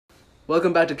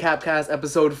Welcome back to Capcast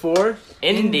episode 4.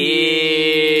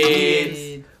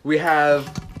 Indeed. We have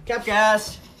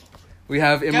Capcast. We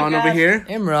have Imran over here.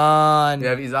 Imran. We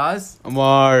have Izaz.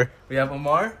 Omar. We have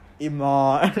Omar.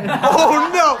 Imran. Oh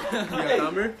no! We have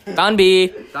Amr.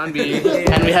 Danbi.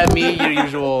 And we have me, your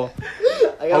usual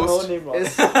I got my host. own name wrong.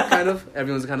 It's kind of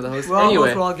everyone's kind of the host. We're all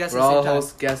Anyway, hosts, we're all guests at the same time.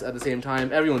 Guests at the same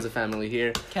time. Everyone's a family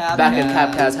here. Capcast. Back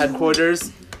at Capcast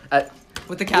headquarters.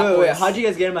 With the cap Wait, boys. how'd you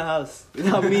guys get in my house?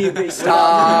 Without me being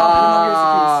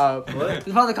Stop. What? It's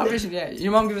part of the competition, yeah.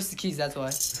 Your mom gave us the keys, that's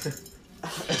why.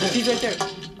 The keys right there.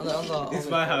 It's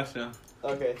my house now.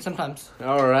 Okay. Sometimes.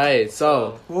 All right.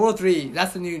 So World War 3,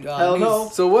 that's the new Hell news. no.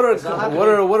 So what It's not happening.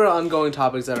 are ongoing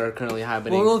topics that are currently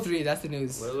happening? World War 3, that's the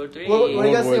news. What do you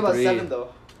guys think about World War 7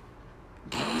 though?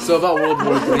 So about World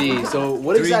War 3. So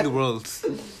what Three in exactly? the worlds.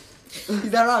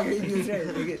 He's not wrong. He's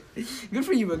right. Good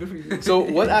for you, bro. Good for you. So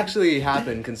what actually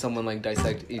happened? Can someone like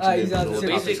dissect each He's on individual the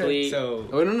topic? basically- So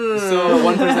Oh no,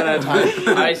 1% at a time.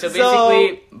 Alright, so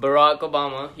basically, Barack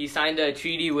Obama, he signed a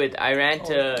treaty with Iran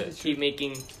to that's true. keep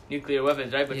making nuclear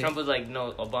weapons, right? But Yeah. Trump was like,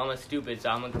 no, Obama's stupid, so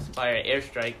I'm going to fire an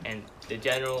airstrike, and the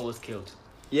general was killed.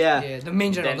 Yeah. Yeah, the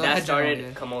main general. Then the that head general, started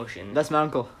yeah. commotion. That's my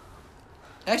uncle.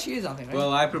 Actually is something, right?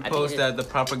 well, I propose it- that the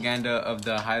propaganda of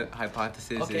the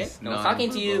hypothesis Okay. is No, I'm talking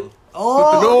to you.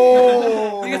 Oh!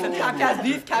 No. You got some Capcast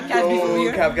beef? Capcast beef over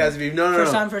here? Capcast beef. No.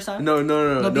 First time? No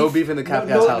No beef beef? in the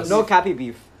Capcast house. No cappy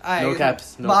beef. Alright, No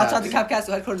caps, no but outside the caps. Capcast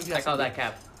headquarters, I call that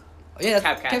cap. Oh, yeah,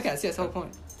 that's Capcast. Capcast. Yeah, that's the whole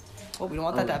point. Oh, we don't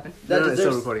want that to happen. No, it's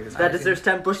still recording. It's That fine. deserves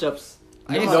 10 push-ups.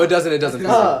 No, it doesn't. It doesn't.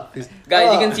 Ah. Please.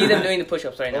 Guys, you can see them doing the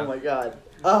push-ups right Oh now. my god.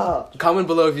 Comment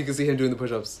below if you can see him doing the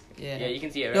push-ups. Yeah. Yeah, you can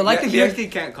see it, right? Yo, like the He beard. actually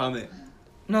can't comment.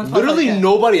 No, it's Literally fine.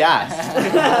 nobody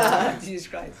asked. Jesus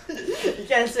Christ. You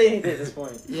can't say anything at this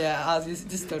point. Yeah, I was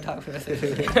just don't talk for a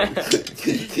second.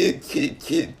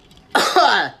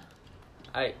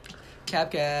 Alright,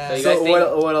 Capcast. So you So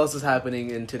guys what else is happening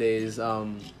in today's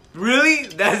Really?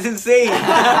 That's insane.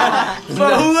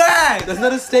 But who asked? That's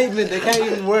not a statement. They can't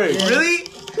even work. Really?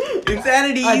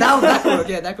 Insanity. Alright, that could work.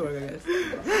 Yeah, that could work, I guess.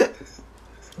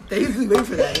 They usually wait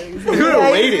for that. We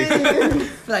were waiting.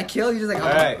 For that kill, you're just like, oh,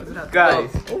 Alright, what's up? guys.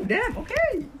 Oh, damn,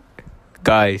 okay.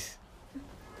 Guys.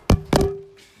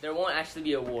 there won't actually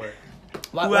be a war.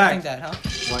 Why Who do you asked? think that, huh?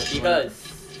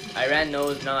 Because Iran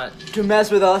knows not... To mess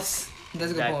with us.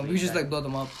 That's a good point. We just like blow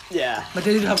them up. Yeah. But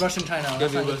they do have Russian China.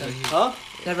 That's not good thing. Huh?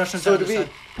 They have Russian So China. do we.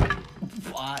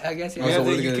 I guess, Oh, We yeah. so have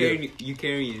what the are they gonna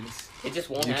Eukaryotes. It just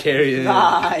won't You happen. carry it.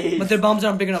 Nice. But their bombs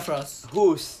aren't big enough for us.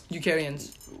 Who's?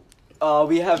 Eukaryotes.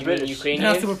 We have You mean British. They're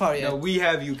not Ukrainians? superpower yet. No, we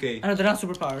have UK. I know they're not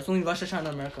superpowers. Only Russia, China,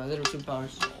 and America. They're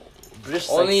superpowers. British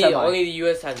Only like only the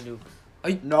US has nukes.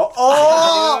 No.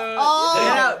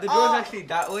 Yeah, the door's actually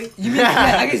that way. You mean,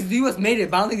 yeah, I guess the US made it,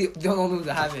 but I don't think they're the only ones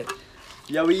that have it.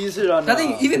 Yeah, we use it on. I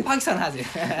think even Pakistan has it.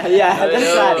 Yeah, that's No,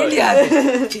 sad. India has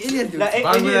it. India do. Nah, it.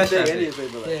 India's Bangladesh big. has it. India's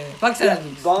big, but like. Yeah, Pakistan Yeah, has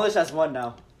nukes. Bangladesh has one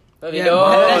now. Yeah, No.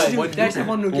 they actually One do. They actually have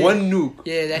one nuke. Yeah. One nuke.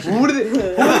 Yeah, they actually Who do. who's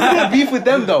gonna beef with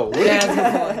them though? Yeah, that's a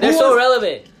good point. They're so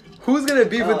relevant. Who's gonna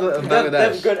beef with They have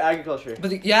Bangladesh? good agriculture.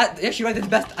 But yeah, actually right, they're the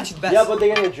best. Actually the best. Yeah, but they're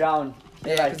gonna get drowned.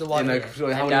 yeah, because the water. In like so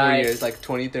how And many more I- years? Like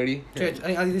 20, 30? True, I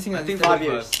think I think 5 45.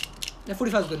 years. yeah,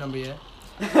 45 is a good number. Yeah.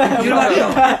 You know what?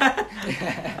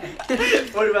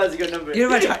 45 is a good number. You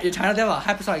know about China? They have a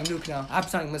hypersonic nuke now.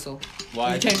 Hypersonic missile.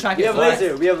 Why? You can't track We it. have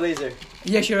laser. We have laser.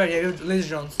 Yeah, you're right. Yeah, you have laser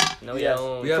drones. No, Yes.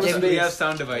 don't. We have Yeah, we but- have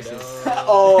sound devices.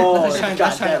 Oh, That's China. God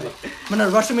That's China. damn it. But no,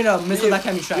 Russia made a missile that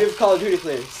can be We tracked. have Call of Duty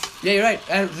players. Yeah, you're right.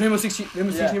 And Rainbow Six Siege, Yeah.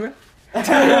 remember?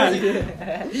 Yeah,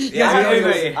 Yeah,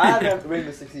 anyway. I have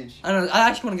Rainbow Six Siege. I don't know. I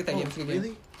actually want to get that game. It's a good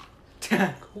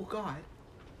game. Oh god.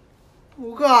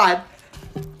 Oh God.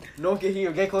 No,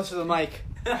 get closer to the mic.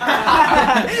 Come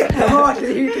on,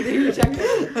 can you check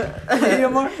it? Can you hear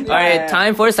more? Alright,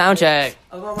 time for sound check.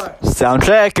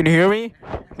 Soundtrack, can you hear me?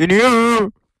 Can you hear me?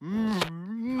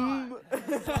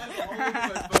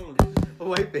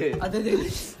 Wipe it. I think they.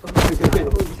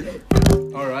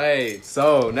 Alright,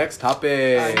 so next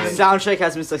topic. Soundcheck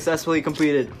has been successfully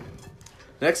completed.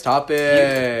 Next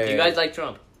topic. You guys like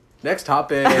Trump? Next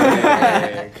topic.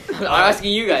 I'm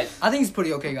asking you guys. I think he's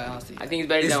pretty okay, guy. Honestly. I think it's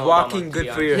better Is than walking Obama, to good be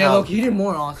for honest. your Yeah, health? look, he did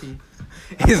more honestly.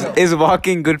 Is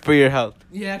walking good for your health?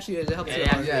 Yeah, actually, it helps. Yeah, you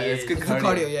a lot. yeah. It's good It's good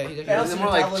cardio. cardio. Yeah, he Yeah, does. it's more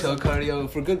like chill cardio.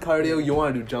 For good cardio, you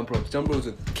want to do jump ropes. Jump ropes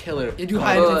are killer. You do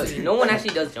high cardio. intensity. No one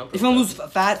actually does jump. If you want to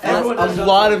lose fat, Everyone A does jump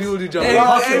lot ropes. of people do jump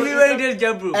Everybody, ropes. everybody does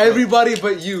jump rope. Everybody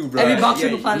but you, bro. every boxer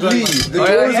on the planet. does Leave. one. The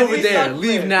Alright, door is yeah, over he's there. not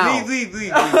Leave fair. now. Leave.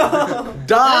 That's actually good.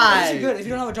 Die. If you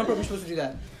don't have a jump rope, you're supposed to do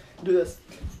that. Do this.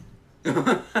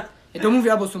 Yeah, don't move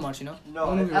your elbows too much, you know. No,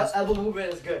 Don't move your elbows. elbow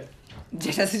movement is good.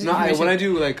 No, when I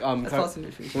do like That's false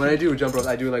information. when I do jump ropes,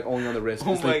 I do like only on the wrist.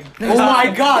 Oh It's my like, god. oh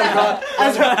my god,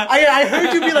 bro! I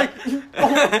heard you be like,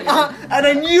 and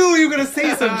I knew you were gonna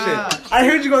say some shit. I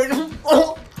heard you going,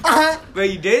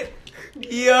 Wait, you did?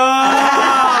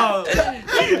 Yo!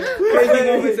 Crazy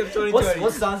moments of 2020.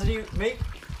 What sounds do you make?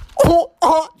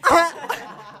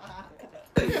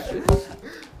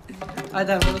 Alright,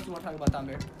 then what else do you want to talk about down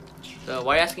there? So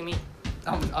why are you asking me?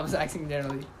 I was asking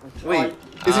generally. Wait,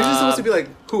 is it just supposed to be like,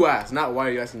 who asked, not why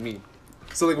are you asking me?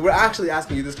 So like, we're actually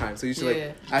asking you this time, so you should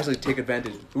Yeah. actually take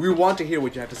advantage. We want to hear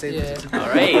what you have to say. Yeah. All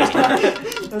right.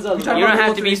 You don't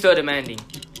have to be so demanding.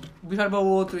 We talked about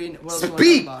World 3. What else do you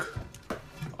Speak! want to talk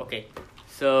Okay.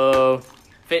 So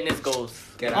fitness goals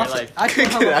in Get your out. life. about? Actually,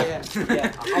 Get out.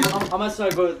 Yeah, I'm gonna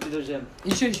start going to the gym.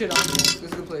 You should, honestly. This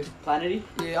is a good place. Planety?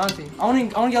 Yeah, honestly. I want to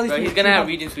get at least. Bro, he's three- gonna have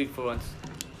three- Regents Week for once.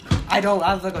 I don't. I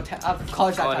have like I have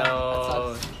college that Oh time.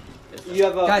 no. That sucks. You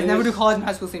have a Guys, never do college and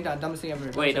high school at the same time. Dumbest thing ever.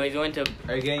 Wait, no, he's going to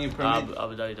Are you getting your permit?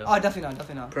 Abu Dhabi though. Oh, definitely not.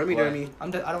 Definitely not. Permy What? dermy.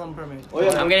 I don't want a permit. Oh,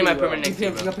 yeah. I'm getting my You, permit You next pay, year,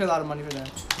 you bro. gotta pay a lot of money for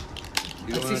that.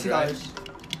 You Like don't wanna $60. drive?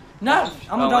 No, I'm Oh,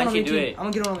 gonna once down on you do 18. it. I'm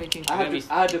gonna get one on 18. I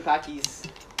had to packies.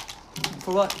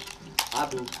 For what?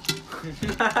 Abu.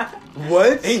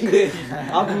 What? English.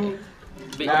 Abu.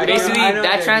 Basically, I know that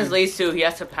that translates to he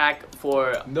has to pack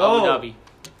for No. Abu Dhabi.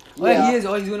 Oh, yeah, he is.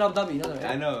 Oh, he's going Abu Dhabi. You know that,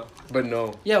 right? I know. But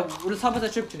no. Yeah, we'll talk about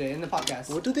that trip today in the podcast.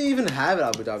 What do they even have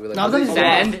at Abu Dhabi? Like, No, what Abu they- Dhabi's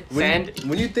Sand, when, sand.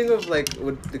 When you think of like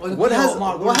the what has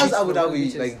Omar, what has beaches, Abu bro, Dhabi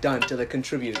beaches. like done to like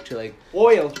contribute to like?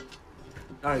 Oil.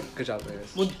 All right, good job,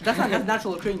 guys. Well, that's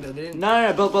natural occurring though. They didn't.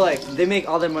 No, but like they make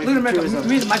all their money Look at from America. tourism.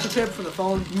 We made the microchip for the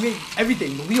phone. We made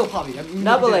everything. The wheel probably. I mean, we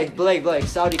No, did but everything. like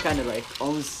Saudi kind of like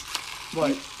owns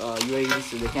What? UAE,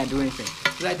 so they can't do anything.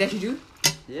 Like they actually do?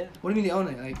 Yeah. What do you mean they own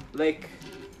it? Like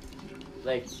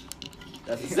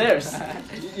that's theirs.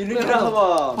 You Wait, know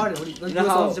how Pardon. What do you, like you know US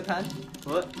how- owns Japan?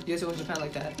 what? US owns Japan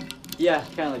like that. Yeah,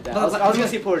 kind of like that. No, I was but- gonna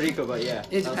say Puerto Rico, but yeah.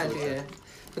 It's that was Japan what too, it yeah. was.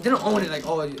 But they don't own it like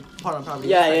part on property.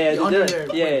 Yeah, It's yeah, like, yeah, under they're-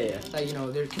 their, yeah, yeah. Like you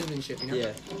know their citizenship. You know.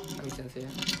 Yeah. That makes sense. Yeah.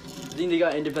 I think they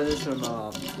got independence from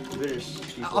British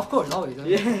people. Of course, always.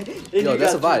 Yeah. Yo,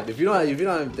 that's a vibe. If you don't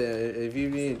have if you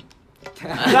mean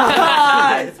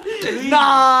Nice!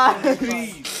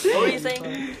 Nice! What were you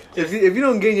saying? if you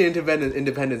don't gain your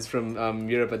independence from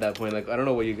Europe at that point, like I don't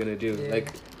know what you're gonna do. Yeah.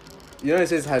 Like the United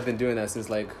States have been doing that since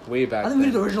like way back. I think we're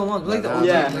then. the original ones. We're like the Nah. OGs.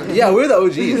 Yeah. Like, Yeah, we're the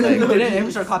OGs. they Like didn't ever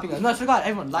start copying us. No, I forgot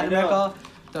everyone. Latin I know. America,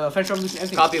 the French Revolution,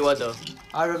 everything. Copy what though?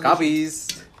 Our revolution. copies.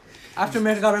 After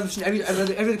America got a revolution, every other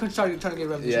country started trying to get a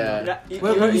revolution. Yeah. You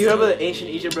Where you remember started? the ancient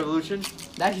Egypt revolution?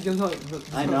 That actually don't know.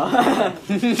 I know.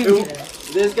 Yeah.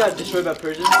 They just got destroyed by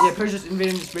Persians. Yeah, Persia just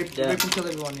invaded and just raped Yeah. and killed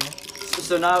everyone, yeah.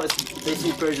 So now they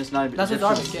see Persians, not That's what's Egyptians.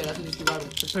 Arabic, yeah, that's what they speak Arabic.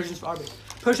 The Persians for Arabic.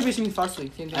 Persia basically means Farsi, same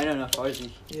thing. I don't know,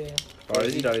 Farsi. Yeah.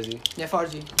 Darzi. Yeah,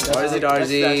 Farsi. Darzi. That's why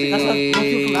most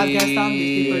people from Afghanistan, they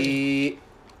speak Persian.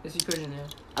 They speak Persian,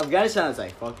 yeah. Afghanistan is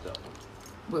like fucked up.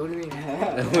 Wait, what do you mean?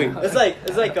 Wait.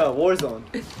 It's like a war zone.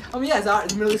 I mean, yeah, it's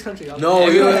a Middle East country. No,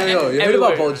 Everywhere. yo. You heard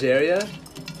Everywhere. about Bulgaria?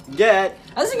 Get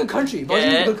That's a good country.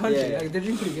 Bulgaria's a good country. Yeah. Like, they're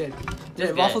doing pretty good. Their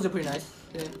That's waffles good. are pretty nice.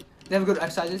 Yeah. They have good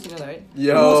exercises, you know that, right? Most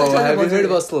Yo, exercises have you are heard Bulgaria.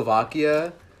 about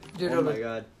Slovakia? Dude, oh my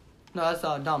god. No, that's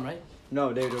Dom, right?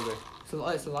 No, David Dobrik. So,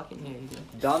 it's Slovakian. Yeah,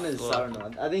 he's Dom is Slovakian.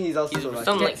 Sauron. I think he's also He's Slovakian.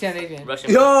 some like Scandinavian.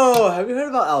 Russian. Yo, have you heard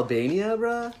about Albania,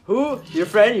 bruh? Who? Your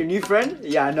friend? Your new friend?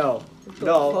 Yeah, no.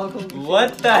 No.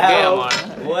 What the Okay, hell? Amar.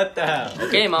 What the hell?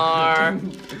 Okay, Mar.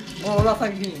 Oh, what about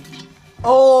Flankini?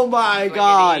 Oh my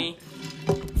god. Flankety.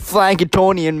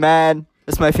 Flanketonian, man.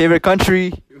 That's my favorite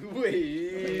country.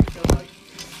 Wait.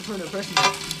 Can Can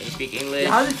you speak English?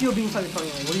 how does it feel being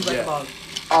Flanketonian? Like, what do you like Yeah. about?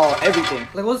 Oh, everything.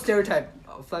 Like, what's the stereotype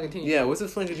of Flanketonian? Yeah, what's the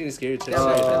Flanketini stereotype?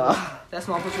 That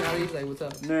small personality is like, what's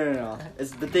up? No.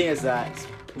 It's the thing is that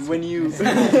when you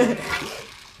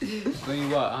When you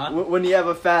what, huh? when you have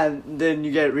a fan, then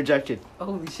you get rejected.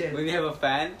 Holy shit. When you have a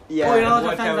fan? Yeah. Oh, you're not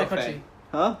What a fan of type that of country.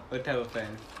 Huh? What type of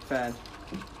fan? Fan.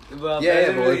 Well, Yeah,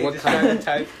 doesn't but really what describe kind? the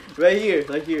type. Right here,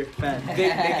 like here, fan.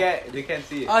 They can't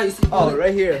see it. Oh, you see. Oh,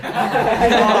 right here.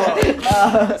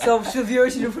 So,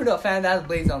 viewers should refer to a fan that has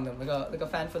blades on them, like a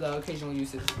fan for the occasional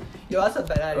uses. Yo, that's a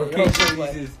bad idea. Okay, Yo, you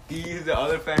like- use this. Do you use the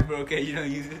other fan for okay? You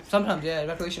don't use it. Sometimes, yeah,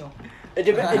 recreational. It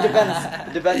depends.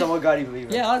 It depends on what God you believe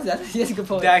in. Yeah, honestly, that's a good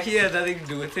point. That actually has nothing to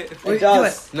do with it. Wait, It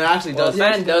does. No, it actually Well, does.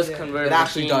 Yeah, fan does yeah. convert. It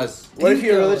actually machine. does. What if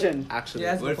your Yo. religion? Actually.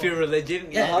 Yeah, What if your religion?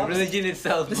 Yeah. Religion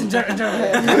itself. Listen, general.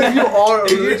 you are a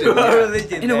If religion. you are Yeah.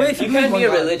 religion. In a way, man. if you You can't believe be a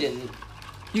one God, religion.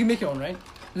 you can make your own, right?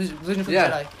 Religion for the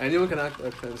Yeah, Jedi. anyone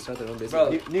can start their own business.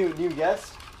 Bro. New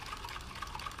guest?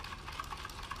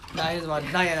 Nah, here's one.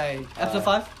 Nah, yeah. Episode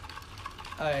 5?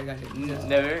 Alright, got it.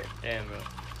 Never. Damn, bro.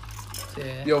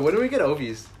 Yeah. Yo, when do we get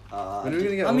Ovies? When are we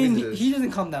gonna get I Ovies mean, to this? he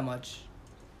doesn't come that much.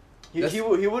 He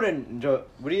wouldn't enjoy.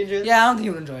 Would he enjoy this? Yeah, I don't think he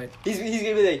would enjoy it. He's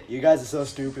gonna be like, you guys are so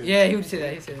stupid. Yeah, he would say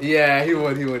that. He'd say that. Yeah, he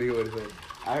would.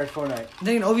 I heard Fortnite.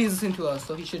 Then Ovi is listening to us,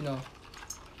 so he should know.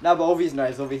 Nah, but Ovi's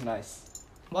nice.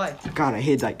 Why? God, I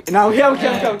hate Tyke. No,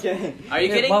 I'm kidding. Are you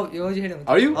Yeah, kidding? why would you hit him?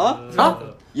 Are you?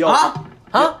 Huh? Yo.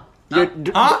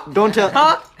 Don't tell.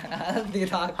 I don't think you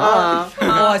talk. Huh?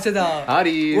 Oh, I said that.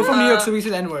 Howdy. We're from New York, so we say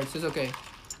the N-word, so it's okay.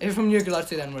 If you're from New York, you're allowed to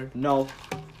say the N-word. No,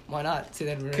 Why not? Say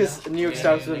the N-word. because New York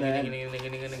starts with an N.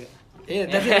 Yeah,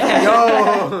 that's it.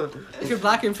 Yo. If you're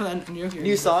black, you're from New York. You're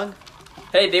New song.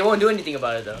 Hey, they won't do anything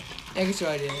about it though. I guess your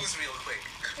idea.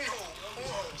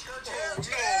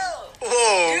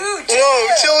 Whoa,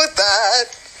 chill with that.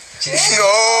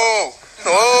 No.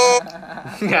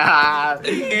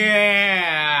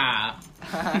 Yeah.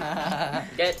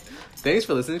 Get Thanks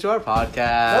for listening to our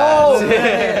podcast. Oh,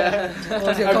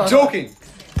 I'm joking.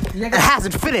 It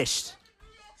hasn't finished.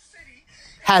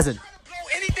 Hasn't. Blow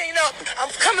anything up. I'm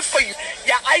coming for you.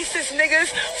 Y'all ISIS niggas.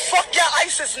 Fuck y'all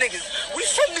ISIS niggas. We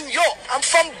from New York. I'm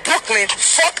from Brooklyn.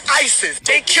 Fuck ISIS.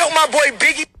 They killed my boy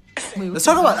Biggie. Let's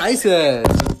talk about ISIS.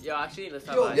 yo, actually, let's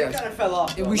talk Yo, about they it. kind of fell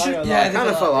off. Yeah, though, we not should- gonna yeah, lie. they Kind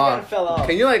of fell They off. kinda fell off.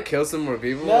 Can you like kill some more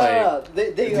people? No, like,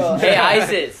 no, they Hey,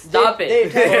 ISIS, stop they-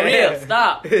 it. For real,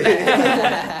 stop.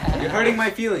 You're hurting my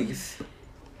feelings.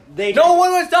 they No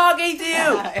one was talking to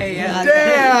you. Hey, yeah.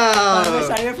 Damn.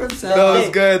 Sorry for himself. That was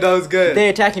good. That was good. They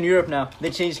attacking Europe now. They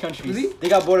changed countries. Really? They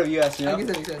got bored of US, you I know? guess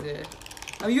that makes sense, yeah.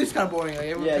 I mean, US kind of boring. Like,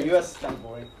 everyone Yeah, thinks- US is kind of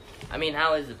boring. I mean,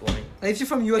 how is it boring? Like, if you're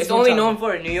from US, It's you don't only travel. known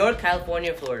for New York,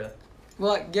 California, Florida.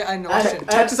 Well, like, yeah, I know. I- Washington.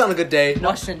 Texas on a good day.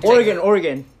 Washington.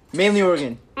 Oregon. Mainly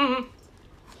Oregon.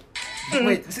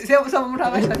 Wait, say that one more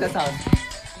time. I like that sound.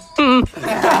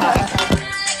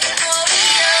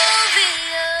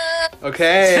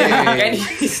 Okay. Can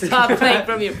you stop playing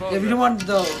from your phone? Yeah, we bro? don't want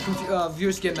the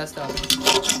viewers to get messed up.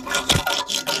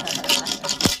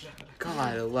 God,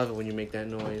 I love it when you make that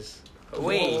noise.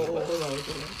 Wait. Hold on, hold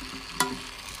on.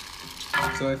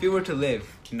 So if you were to live,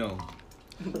 no.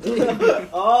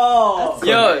 Oh!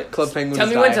 Yo, Club Penguin. tell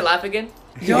me when to laugh again.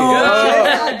 Yo,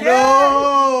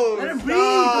 No. let him breathe.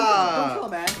 Don't kill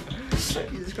him, man.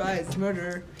 Jesus Christ, it's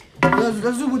murder.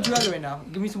 Let's do would you rather right now.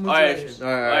 Give me some would you Alright,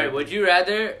 rather. alright. Would you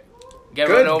rather get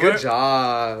run over? Good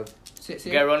job. Say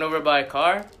Get run over by a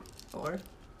car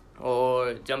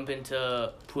or jump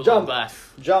into pool Jump. of glass?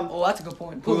 Jump. oh, that's a good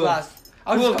point. Pool Pool. glass.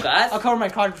 Pool of glass? I'll cover my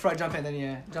car before I jump in. Then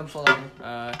yeah, jump full on.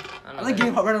 I I don't like know.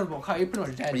 getting right over the car. You're pretty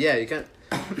much dead. Yeah, you can't.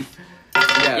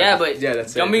 Yeah, but yeah,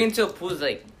 that's jumping it. into a pool is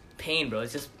like pain, bro.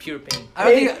 It's just pure pain. I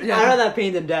don't think. I'd Yeah, rather have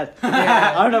pain than death.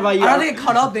 yeah. I don't know about you. I don't think get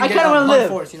caught up. Than I get kinda wanna blunt live.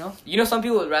 force. You know. You know, some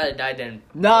people would rather die than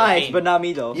Nice, pain. but not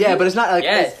me though. Yeah, but it's not like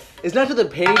Yes. it's not to the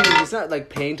pain. It's not like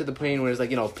pain to the pain where it's like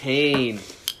pain.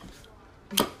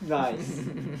 Nice.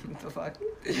 What the fuck?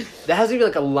 There has to be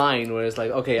like a line where it's like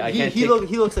okay, I can't. He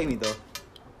looks like me though.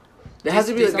 There has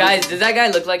to be like Guys, does that guy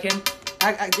look like him?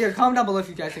 Yeah, comment down below if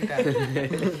you guys think that.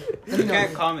 Let me You know.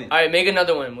 can't comment. All right, make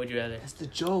another one. Would you rather? That's the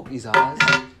joke, Izaz.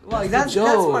 Well, That's that's the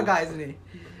that's joke. smart guy, isn't he?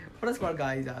 What a smart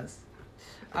guy he does.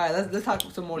 All right, let's talk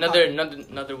some more.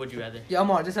 Another. Would you rather? Yeah,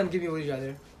 Amar, just give me a would you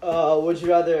rather. Would you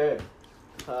rather?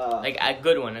 Like a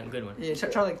good one. A good one. Yeah,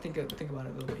 try like think about it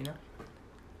a little bit, you know.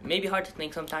 Maybe hard to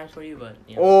think sometimes for you, but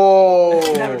you know. Oh.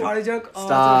 Is that a retarded joke? Oh,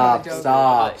 Stop! that's a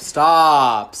retarded joke. Stop!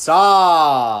 Stop!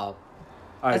 Stop!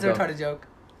 All right, That's a go. retarded joke.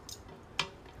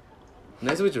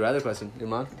 Nice would you rather question,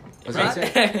 Iman. What's Right.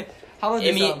 that? How about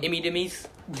this? Immy Dimmies.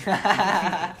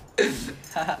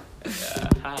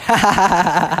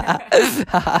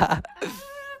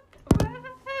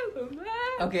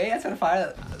 Okay, that's kind of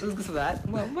fire. Let's go for that.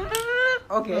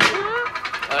 Okay.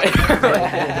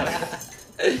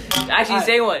 Actually,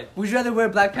 say one. Would you rather wear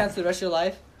black pants for the rest of your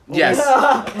life? Yes.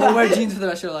 Or wear jeans for the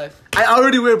rest of your life? I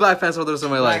already wear black pants for the rest of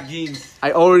my Black life. jeans.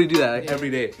 I already do that Yeah. every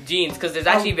day. Jeans, because there's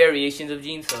actually variations of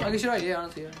jeans. So. I guess you're right, yeah,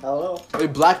 honestly. Yeah. Hello.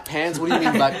 Wait, black pants? What do you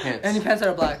mean black pants? Any pants that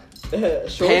are black.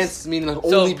 Shorts? Pants mean like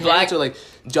So only black- pants or like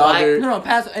jogger? No,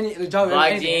 pants, any jogger.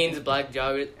 Black anything. jeans, black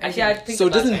joggers. Actually, I think So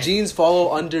black doesn't pants. jeans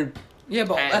follow under? Yeah,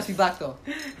 but Pants. it has to be black though.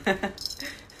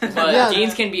 But Yeah.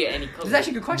 jeans can be any color. This is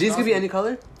actually a good question. Jeans can be any honestly.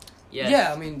 color. Yes.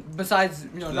 Yeah, I mean, besides,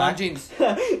 Black. non-jeans.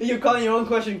 You're calling your own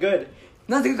question good.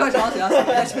 No, it's a good question,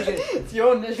 honestly. That's pretty good. It's your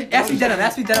own. It has to be denim. It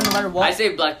has to be denim no matter what. I say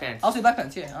black pants. I'll say black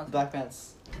pants, yeah. honestly. Black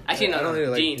pants. Actually, I no, don't really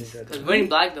like jeans. jeans. Because wearing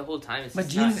black the whole time is But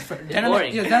just jeans not, is for, it's denim.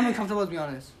 boring. Yeah, denim is comfortable, to be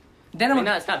honest. Denim, I mean,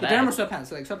 no, it's not bad. Denim or sweatpants.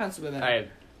 So, like, sweatpants is way better.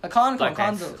 Alright, Like, Con's Black a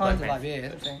pants, vibe. black Yeah, pants. that's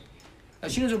what I'm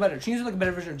saying. Chinos are better. Chinos are like a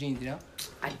better version of jeans, you know?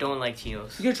 I don't like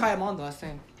chinos. You gotta try them on, though, that's the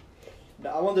thing.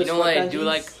 I want the You know what I sweatpants do jeans.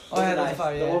 like? Oh, yeah, Those are that's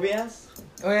fire, The yeah. Obi-Ans?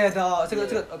 Oh yeah, it's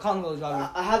a Congo jogger.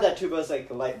 I have that too, but it's like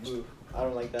light blue. I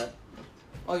don't like that.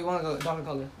 Oh, you want to go darker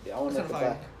color? Yeah, I want to That's make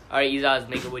fine. it black. Alright, Izaz,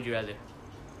 make a would you rather.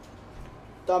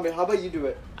 Dami, how about you do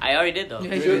it? I already did though.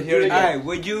 Yeah, Do it again. Alright,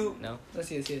 would you Let's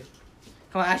see it.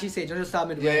 Come on, actually say it. Don't just stop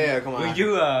midway. Yeah, come on. would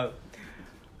you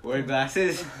wear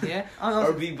glasses Yeah?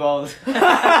 or be bald?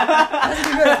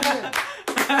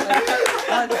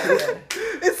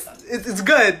 It's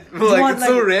good, but like it's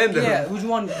so random. Yeah, would you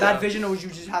want bad vision or would you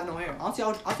just have no hair? Honestly,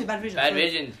 I'll say bad vision. Bad Sorry.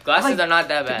 vision. Glasses are not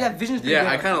that bad. Yeah, vision's pretty Yeah,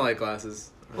 good. I kind of like glasses.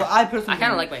 Well, I personally. I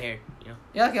kind of like my hair, you know.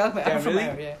 Yeah, okay, I like my. I Yeah, prefer really? my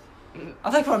hair. Yeah.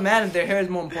 I think for a man, their hair is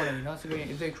more important. You know, it's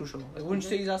very crucial. Like, wouldn't you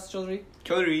say that's children?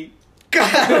 Chowdhury.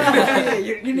 Yeah,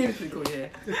 your name is pretty cool. Yeah.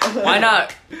 Why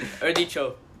not?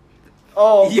 Erdicho.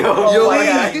 Oh, Yo, my I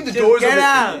God. think the door's get over.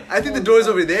 out. I think the door's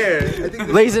over there. I think.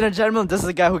 Ladies and gentlemen, this is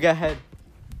the guy who got head.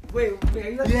 Wait, are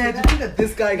you Yeah, to think that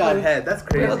this guy got head. That's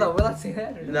crazy. We're allowed to say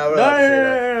that? Or No, we're No, allowed to say no,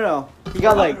 that. no, no, no. He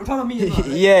got like. We're talking about me as well,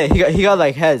 right? Yeah, he got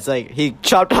like heads. Like he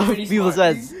chopped off Pretty people's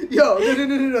smart. heads. Yo,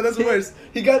 no, that's worse.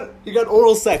 He got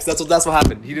oral sex. That's what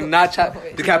happened. He did not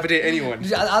decapitate anyone.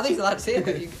 I think he's allowed to say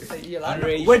it. But you're allowed.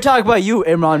 Underage. We're talking about you,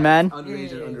 Imran, man.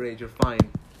 Underage Yeah. or underage, you're fine.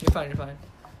 You're fine.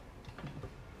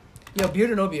 Yo,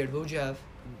 beard or no beard? What would you have?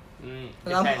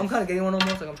 I'm kind of getting one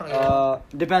almost. Like I'm trying to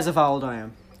get. Depends on how old I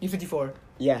am. You 54.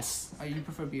 Yes. Oh, you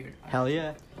prefer beard. Hell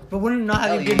yeah. But wouldn't not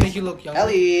having a beard make you look younger?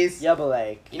 Ellie's. Yeah, but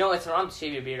like. You know, it's haram to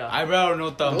shave your beard off. Eyebrow or no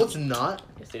thumb? No, it's not.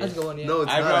 Yes, it That's is. a good one, yeah. No,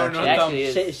 it's Eyebrow or not. no It Actually.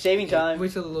 actually is. Shaving time.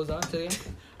 Wait till the low's on. Say it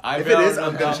again. If Eyebrow it is, or no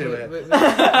I'm gonna thumb? shave it. Wait.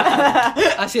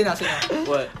 I say it now.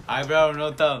 What? Eyebrow or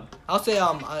no thumb? I'll say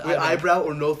Wait, eyebrow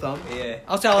or no thumb? Yeah.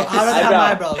 I'll say I'd rather have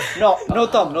my eyebrows. No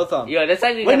thumb. Yo, that's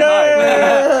actually Wait, kinda hard.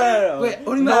 no. Wait,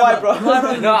 only No my eyebrows. No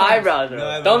eyebrows. No eyebrows, bro. No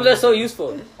eyebrows. Thumbs are so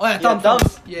useful. Oh yeah, thumbs.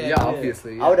 thumbs. Yeah. Yeah,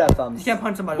 obviously. I would have You thumbs. can't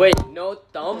punch somebody. Wait, no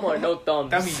thumb or no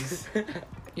thumbs? Dummies.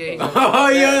 Yeah. Oh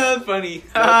yeah, that's funny.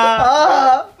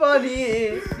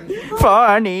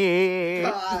 Funny.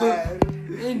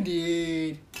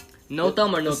 Indeed. No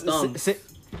thumb or no thumb?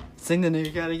 Sing the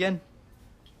new cat again.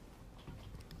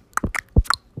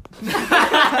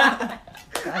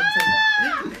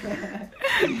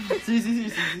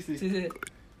 See.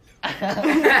 I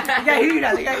can't hear you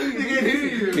now. I can't hear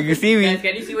you. You can see me. Guys,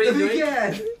 can you see what he's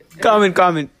doing? Comment.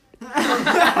 Comment.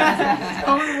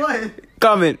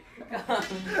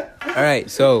 Alright,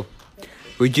 so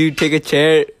would you take a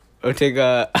chair or take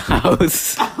a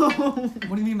house?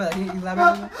 What do you mean by that? Can you elaborate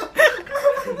on that?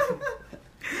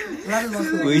 Elaborate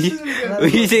on that. Will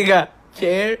you take a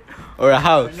chair or a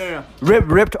house? No.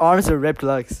 Ripped arms or ripped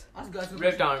legs?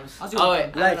 Ripped arms. I'll see Oh,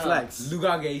 what- wait. I don't know. Legs.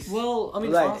 Lugagays. Well, I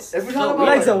mean, Legs. if we're So talking about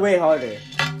Legs are way harder.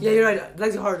 yeah, you're right.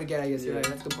 Legs are harder to get. I guess you're right.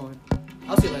 That's a good point.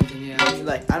 I'll say legs. Then, yeah.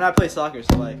 Like, and I play soccer,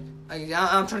 so like,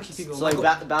 I'm trying to kick people. so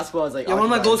like basketball is like. Yeah, one of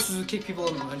my occupied. goals is to kick people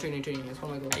in training. That's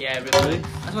one of my goals. Yeah, really? I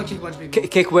just want to kick a bunch of people.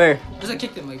 Kick where? Just like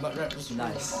kick them, like, but right.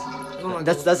 Nice. One of my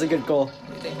That's goals. a good goal.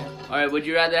 Thank you. Alright, would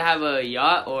you rather have a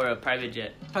yacht or a private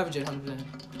jet? Private jet, 100%.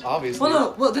 Obviously. Well,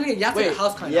 no. Well, then again, yacht's like a Wait,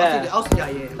 house kind. yeah. I'll say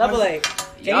yeah. No, but like,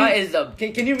 Yacht is the.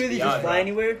 can you really Yeah, just fly yeah.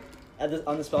 anywhere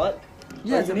on the spot?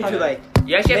 Yeah, Or it's you a need to private- like,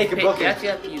 You actually, Make have a to pay, booking. you actually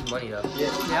have to use money though.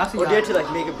 Yeah, I'll say or do you have yacht. to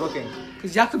like make a booking?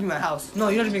 Because yacht could be my house. No,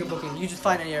 you don't have to make a booking. You just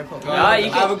fly in any airport. Yeah, I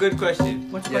you have can- a good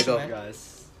question. What's your Yeah, question, go. man?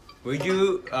 Guys. Would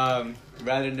you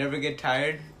rather never get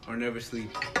tired or never sleep?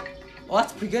 Oh,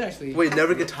 that's pretty good actually. Wait,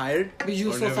 never get tired? But you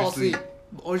or still never fall asleep. sleep.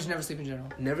 Or just never sleep in general.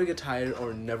 Never get tired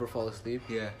or never fall asleep?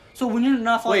 Yeah, So when you're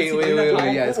not falling asleep, you're not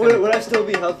wait, yeah, it's Would I still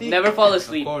be healthy? Never fall of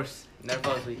asleep. course. Never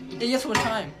fall asleep. Yeah, yes, one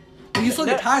time. But you still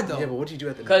get tired though. Yeah, but what do you do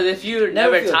at the Because if you're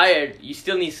Never never feel- tired, you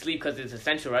still need sleep because it's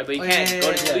essential, right? But you Oh, can't yeah, go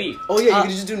yeah, to yeah. sleep. Oh yeah, you Uh,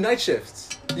 can just do night shifts.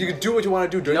 You can do what you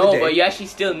want to do during No, the day. but you actually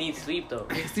still need sleep though.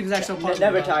 Sleep is actually a part of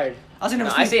Never it, bro. tired. I'll say never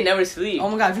No, sleep. I say never sleep Oh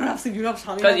my god, if you don't have sleep, you don't have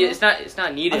time. because it's not I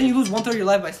think needed. you lose 1/3 of your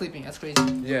life by sleeping. That's crazy.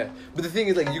 Yeah, but the thing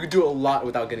is, like, you can do a lot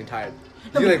without getting tired.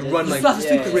 You can like run You like still have to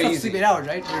sleep. You still have to crazy. sleep 8 hours,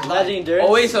 right? Or Imagine life. endurance.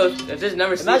 Oh wait, so if there's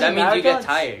never sleep, that Imagine means you get marathons.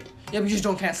 tired. Yeah, but you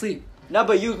just can't sleep. No,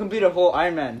 but you complete a whole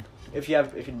Ironman if you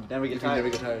never You get can tired. never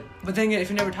get tired. But then again, if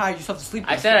you're never tired, you still have to sleep.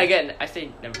 I say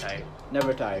never tired.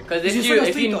 Never tired. Because You if still you gotta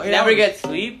if sleep, you though, 8 never hours. get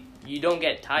sleep, you don't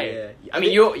get tired. Yeah. I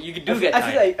mean, you do get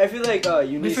tired. I feel like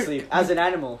you need If sleep as an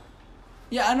animal.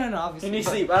 Yeah, I know, obviously. You need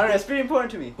but sleep. I don't know. It's pretty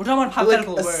important to me. We're talking about But, like,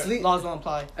 hypothetical a where sleep- laws don't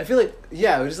apply. I feel like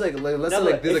let's say No,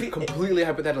 like but there's if like you- completely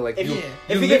hypothetical. Like if you, you- you're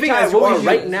if you get living tired, as you what are would you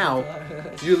right do? now.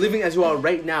 You're living as you are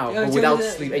right now, Yeah, but do without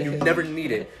that. sleep, and you never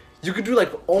need it. You could do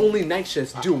like only night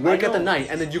shifts, do work at the know. night,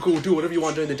 and then you go do whatever you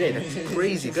want during the day. That's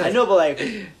crazy good. I know, but like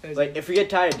if you get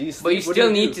tired, do you sleep? But you What do still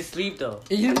do? need to sleep though. Huh?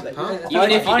 Even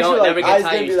if you Aren't you, don't like, never get eyes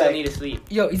tired, gonna you be still like- need to sleep.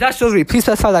 Yo, is that Shilry? Please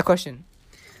specify that question.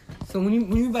 So when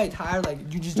you by tired, like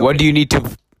you just don't What do you need to?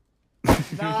 See,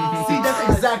 that's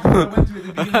exactly what I went through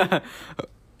at the beginning.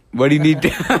 What do you need?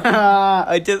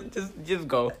 Just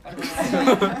go.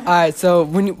 Alright, so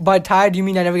by tired, you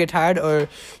mean I never get tired, or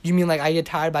you mean like I get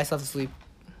tired but I still have to sleep?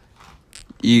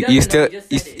 You doesn't know, still he just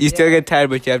said it. you still get tired,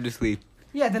 but you have to sleep.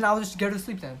 Yeah, then I'll just go to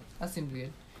sleep then. That seems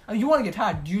good. I mean, you want to get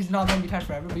tired. You're not going to be tired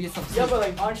forever, but you get some sleep. Yeah, but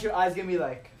like, aren't your eyes gonna be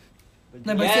like?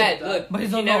 No, but Yeah, it's- look, but if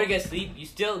it's you not- never get sleep, you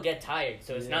still get tired,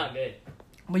 so it's not good.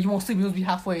 But you won't sleep. You'll be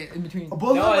halfway in between.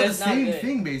 Both No, are the it's not same good.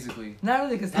 thing, basically. Not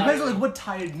really, because Depends on like what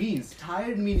tired means.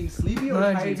 Tired meaning sleepy or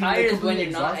No, tired meaning Tired like, is when completely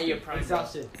you're not at your exhausted? prime.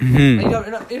 Exhausted.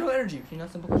 Mhm. you know energy. You know,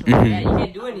 simple question. Mhm. Yeah, you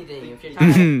can't do anything if you're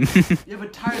tired. Mhm. Yeah,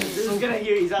 but tired is This so is gonna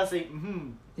hear exhausted. Mm-hmm.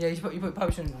 Yeah, you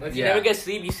probably shouldn't. If you Yeah. never get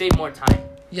sleep, you save more time.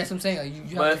 Yes, I'm saying like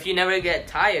you But have if you never get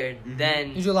tired, to,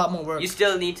 then you do a lot more work. you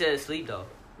still need to sleep though.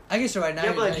 I guess you're right now. Yeah,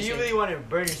 you're but like, right, do you shit. really want to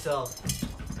burn yourself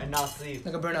and not sleep?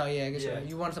 Like a burnout? Yeah, I guess you're Yeah. right.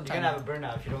 You want some You're time. gonna have a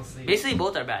burnout if you don't sleep. Basically,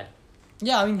 both are bad.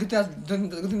 Yeah, I mean, good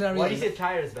thing that I Why do really. you say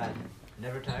tired is bad?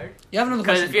 Never tired? You have another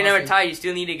Because question. if you're never honestly. tired, you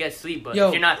still need to get sleep. But Yo,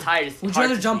 if you're not tired, it's Would you hard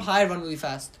rather to jump sleep. high or run really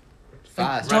fast? Like,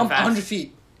 fast. Run jump fast. 100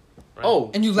 feet. Right?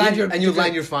 Oh, And you land your- and you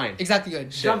land, you're fine. Exactly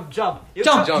good. Jump. You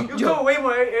Jump, Go, jump. you go way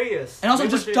more areas. And also Way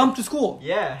just more jump to school.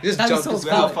 Yeah. You just That is jump so to cool.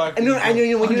 school. How far And when you're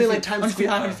in 100 like feet, Times 100 feet Square,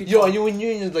 high, 100 feet yo, tall. and when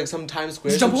you're in like some Times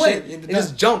Square, Just jump some away. shit, Yeah, you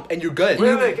just jump and you're good.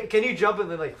 Wait, can you jump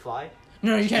and then like fly?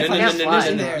 No, you can't No, fly. no, Just no, no, fly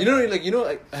no, in no. there. You know,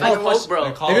 like Like have you Hulk, watched- bro.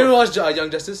 Have you ever watched Young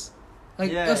Justice?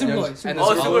 Like, Yeah, Superboy. and Superboy. it's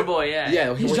Oh, Hulk. Superboy, yeah.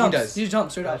 Yeah, He what jumps. he does. He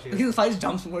jumps straight up. Gotcha. Like, he just flies, just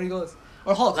jumps from where he goes.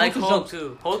 Or Hulk. Like Hulk just Hulk jumps.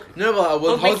 too. Hulk. No, but when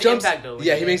Hulk Hulk makes jumps, impact, though, when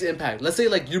yeah, you he do makes impact. Let's say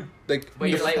like you like But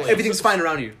you're lightweight. everything's fine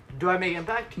around you. Do I make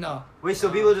impact? No. Wait, so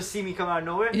people just see me come out of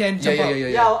nowhere? Yeah, and jump up.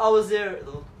 Yeah, I was there.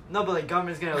 No, but like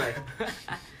government's gonna like.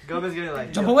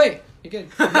 Jump away. You're good.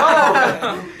 No,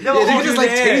 Yeah, they can just like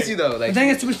there. chase you though. Like But then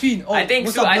it's super speed. Oh, I think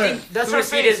what's so. up, I nerd? think That's super what I'm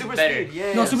speed saying. is Super better. speed.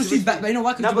 Yeah. No, super speed. But you know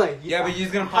what? 'Cause No, you- but like, Yeah, but you're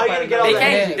just gonna How you pop gonna out. get all They the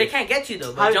can't. energy? They can't get you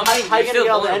though. How But jumping, you you're gonna still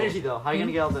get all the vulnerable. energy though? How you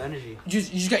gonna get all the energy? you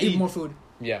just gotta eat more food.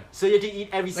 yeah. So you have to eat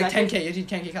every Like second. 10K. You have to eat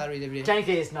 10K calories every day. 10K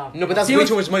is not. No, but that's Same way with-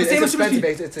 too much money. Same It's with super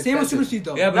expensive. speed. It's Same with super expensive. speed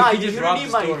though. Yeah, but Nah, you you just don't rob need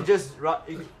the money. store. You just rob.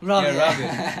 Rob Yeah, it.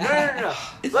 rob it.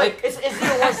 No. Like it's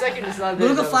 1 second. It's not. But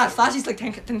look there, at Flash. Flash eats like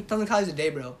 10,000 calories a day,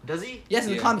 bro. Does he? Yes, in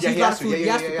the Yeah. comics, Yeah, he he eats a lot has of to. food. Yeah, He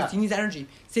has yeah, to, yeah. 'cause he needs energy.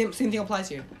 Same thing applies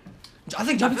here. I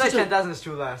think I jumping feel like such a... 10,000 is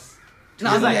too less. No,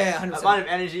 Just, like, yeah, 100%. amount of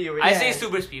energy you I Yeah. say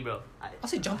super speed, bro. I'll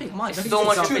say jumping. Come on, It's jumping so is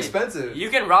much It's too Jumping. expensive. You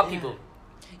can rob people.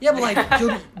 Yeah, but like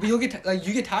you'll get like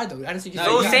you get tired though. I don't think you.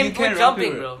 No, you- same you with can't jumping,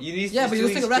 rob bro. people. You need Yeah, but to you'll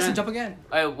take a rest and strength. jump again.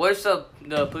 Alright, what if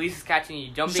the police is catching you?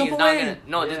 Jumping Jump is not away. gonna.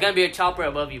 No, there's Yeah. gonna be a chopper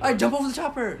above you. Bro. Alright, jump over the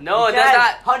chopper. No, You that's can't.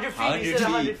 not. 100 feet. You 100 said feet.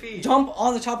 100 feet. Jump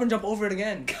on the chopper and jump over it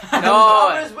again. The No.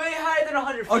 chopper is way higher than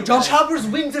 100 feet. Or jump. Chopper's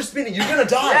wings are spinning. You're gonna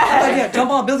die. Yeah, jump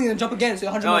on a building and jump again. So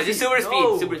 100 No, more just feet. super speed.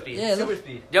 No. Super speed. Yeah, Super look.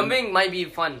 speed. Jumping might be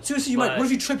fun. Seriously, you but- might. What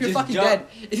if you trip? You're Just fucking jump. dead.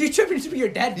 If you trip and you're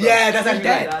dead. Bro. Yeah, that's You're actually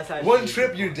dead. right. That's actually One trip,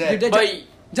 you're You're dead. dead. But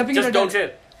Jumping just you're don't dead.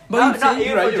 trip. But No, you not see-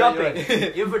 even right, for you're jumping. right, you're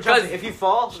right. Even for jumping. If you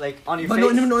fall, like on your But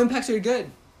face. no impact, so you're good.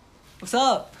 What's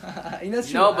up? You know that's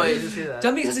true. No, but- I didn't say that.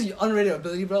 Jumping is such an underrated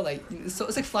ability, bro. Like it's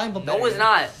like flying, but No, better. it's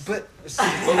not. But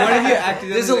But what if you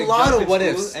accidentally There's a like, lot jump of in what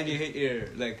school ifs. and you hit your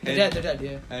like They're head dead. They're dead.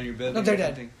 Yeah. and your building? No, they're or dead.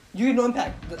 something? You get no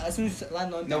impact. As soon as you land,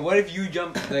 no impact. Now what if you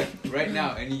jump like right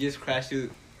now and you just crash through the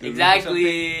roof or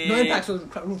Exactly. No impact, so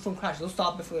roof from crash. They'll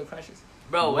stop before it crashes.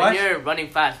 Bro, when What? you're running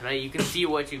fast, right, you can see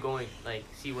what you're going, like,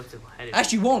 see what's ahead of you.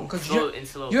 Actually, you won't, because Slow and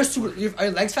slow. you're super. Are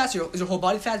your legs fast? Is your whole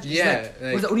body fast? Just yeah,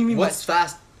 leg. like, what do you mean what's by?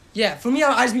 fast? Yeah, for me,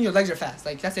 I just mean your legs are fast.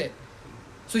 Like that's it.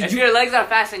 So If you, your legs are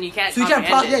fast and you can't So you can't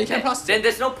comprehend pro- yeah, it, you can't then- process then it.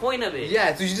 there's no point of it.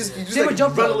 Yeah, so you just Same like with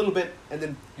jump run a rope. little bit and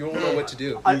then you won't know what to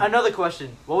do. Another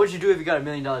question. What would you do if you got $1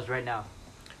 million right now?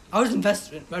 I would just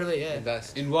invest right away. Yeah.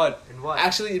 Invest. In what? In what?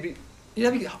 Actually, it'd be Yeah,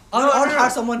 that'd be, I would hire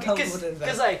someone to tell me what to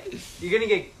Because invest. like you're gonna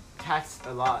get taxed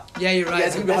a lot, Yeah, you're right. Yeah,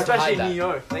 it's gonna be hard to especially in hide New that.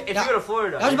 York. Like if Yeah. you go to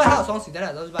Florida, I was buy a house, honestly.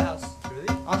 That was buy a house. really?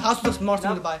 A house was the smartest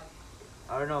thing No. to buy.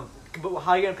 I don't know. But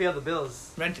how are you gonna pay all the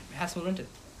bills? Rent it. Have someone rent it.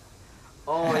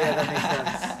 Oh yeah, that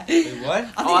makes sense. Wait, what?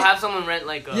 I Oh, think have someone rent,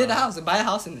 like, yeah, the house. Buy a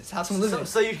house and have someone live in So, it.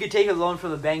 so you could take a loan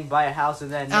from the bank, buy a house,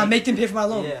 and then Make them pay for my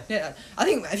loan. Yeah. Yeah. I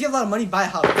think if you have a lot of money, buy a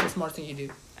house. That's the smartest thing you do.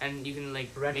 and you can, like,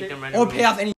 Rent make it? them rent Or a pay room.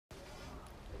 off any.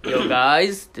 Yo,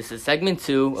 guys, this is segment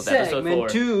 2 of episode 4.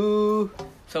 2.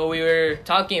 So we were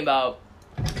talking about,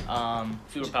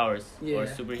 superpowers, or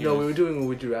superheroes. no. We were doing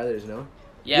Would You Rather's, no?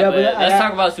 Yeah, Yeah, but but let's I-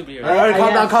 talk about superheroes. Alright, calm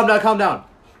I down, asked- calm down, calm down.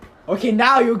 Okay,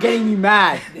 now you're getting me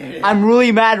mad. I'm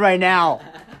really mad right now.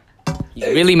 He's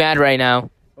really mad right now.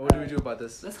 What do we do about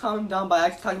this? Let's calm him down by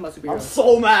actually talking about I'm superheroes.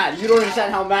 so mad. You don't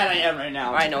understand how mad I am right now.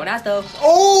 Alright, no one asked though.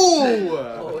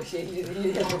 Oh! Oh shit, he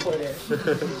hit the report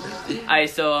there. Alright,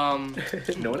 so,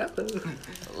 No one after.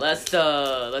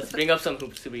 let's bring up some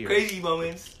superheroes. Crazy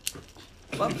moments.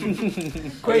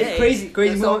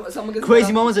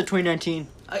 Crazy moments of 2019.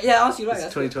 Yeah, honestly, right.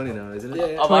 It's 2020 now, isn't it? Yeah,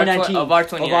 yeah. Of our 2019.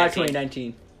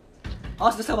 2019.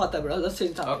 Honestly, let's talk about that, bro. Let's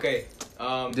change the topic.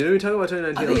 Okay. Didn't we talk about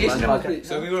 2019 I on think the Asian last was podcast? pretty.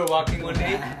 So we were walking one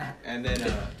day, and then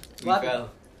we What?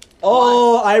 fell.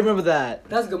 Oh, I remember that.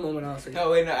 That's a good moment, honestly. No,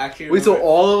 wait, no, actually. Wait, so remember-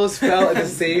 all of us fell at the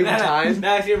same Nah, time? nah,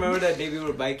 actually, remember that day we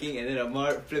were biking, and then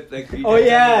Amar flipped like 3 Oh times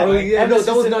yeah. on the bike? yeah, no,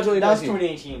 that was not 2019. That was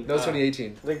 2018. That was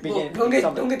 2018. Like Well,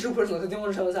 beginning. don't get too personal because they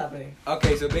want to show what's happening.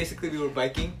 Okay, so basically we were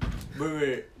biking. We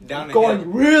were down a Going hill.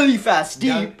 really fast, steep.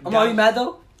 Down- Are you down- mad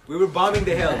though? We were bombing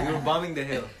the hill. We were bombing the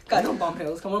hill. God, don't bomb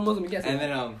hills. Come on, Muslim, you can't say And that.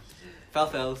 then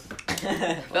fells.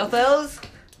 Belfels?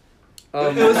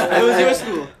 It was your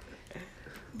school.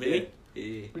 Really?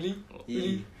 Really?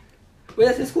 Really? Wait,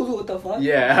 that's his school. What the fuck?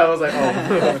 Yeah, I was like,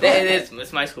 oh.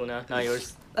 It's my school now, not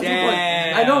yours. That's the point.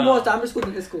 I know more Dahmer school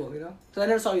than his school, you know. So I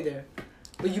never saw you there,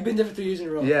 but you've been there for 3 years in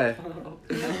a row. Yeah.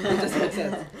 It just makes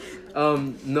sense.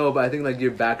 No, but I think like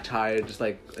your back tire just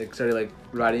like started like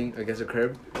riding against a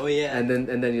curb, Oh yeah. and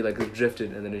then you like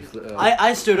drifted, and then you flew.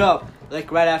 I stood up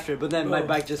like right after, but then my Oh.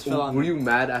 bike just fell on. Were me. you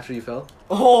mad after you fell?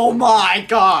 Oh my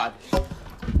god!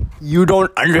 You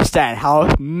don't understand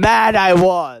how mad I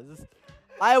was.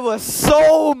 I was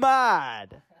so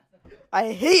mad.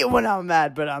 I hate when I'm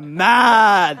mad, but I'm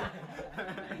mad.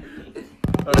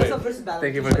 What's up versus battle?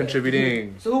 Thank you for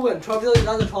contributing. So who win? 12-year-old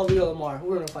Izaz or 12-year-old Lamar? Who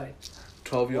were in a fight?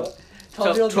 12-year-old.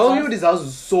 12-year-old 12-year-old Izaz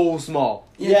was so small.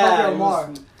 Yeah, 12-year-old it Lamar.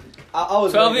 was- I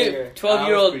was way bigger.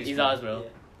 12-year-old pretty Izaz, bro.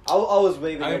 I was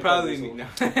way bigger. I mean, than probably this me one.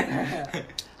 now.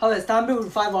 How is Stamper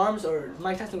with 5 arms or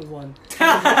Mike Tyson with 1?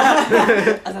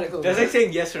 That's not a cool. That's like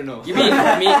saying yes or no. You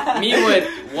mean me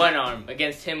with 1 arm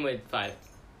against him with 5?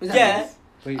 Yeah.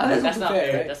 Wait, I think That's not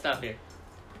fair. right? That's not fair.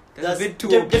 That's a bit too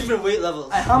OP. different weight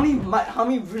levels. How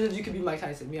many versions you could be Mike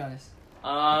Tyson? Be honest.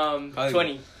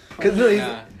 20. Cause no,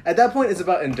 Nah. at that point it's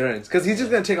about endurance. Cause he's just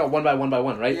gonna take out one by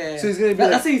one, right? Yeah. So he's gonna be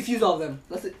Let's like, say you fuse all of them.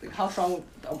 Let's say like, how strong.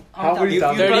 How many You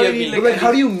thousand? 30 probably of need me. But like,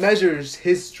 how do you measure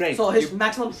his strength? So his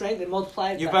maximum strength and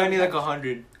multiply it. You by probably need like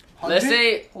 100? 100. Let's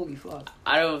say Holy fuck.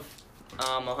 out of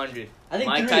 100. I think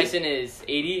Mike 3. Tyson is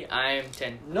 80. I am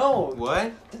 10. No.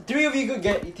 What? 3 of you could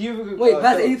get. 3 of you could. Wait,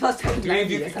 that's kill. 80 plus 10. 3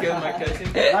 of you could kill Mike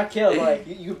Tyson? Not kill, like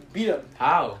you beat him.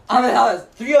 How? How is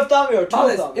 3 of Tommy or 2 how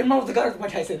of is Tommy. Imran with the gun with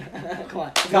Mike Tyson? Come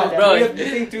on. God, Bro, You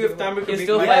think 3 of Tamber could He's beat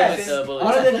still Mike fighting Yes. with Tyson? bullets.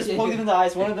 One of them just poked him in the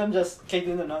eyes. One of them just kicked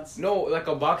him in the nuts. No, like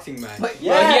a boxing match. But Bro, he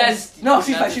has no,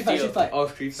 street nothing fight, street fight, to street fight. Oh,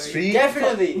 street fight? Street.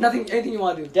 Definitely. Nothing, anything you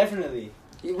want to do. Definitely.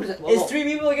 What is that? It's 3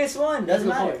 people against 1. Doesn't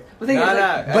matter. But think Nah, is,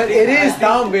 like, nah. But it is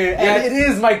Downbear Yeah. and it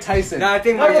is Mike Tyson. Nah, I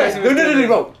think No, Mike yeah. Tyson No, was no, no, better. no,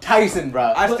 bro. Tyson,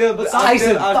 bro. I still, but I'll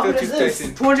Tyson- still What choose is this?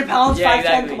 Tyson. 200 pounds, Yeah, 5'10",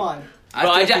 exactly. come on.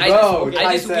 Bro, I just Bro, leave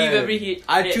Tyson. every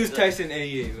I hit. choose Tyson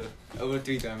any day, bro. Over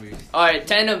 3 Tambers. Alright,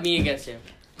 10 of me against him.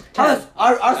 How is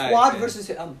our squad Alright,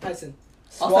 versus Tyson?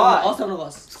 Squad. All 7 of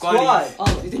us. Squad.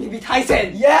 Oh, you think you'd be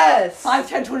Tyson? Yes.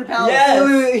 5'10", 200 pounds. Yes.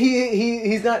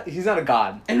 Wait, he's not a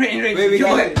god. In range. Wait, we Kill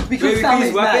can, him. We wait, kill we his can family, use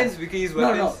he's mad. weapons? We can use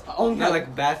weapons? No, only Not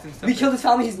like bats and stuff. we killed his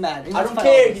family, he's mad. I don't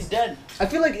care. He's dead. I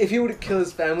feel like if he would kill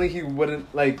his family, he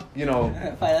wouldn't like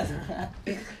Fight us.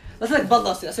 That's like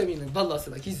bloodlusted. That's what I mean. Like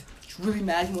bloodlusted. Like he's really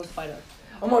mad. He wants to fight us.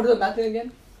 I'm gonna do the math thing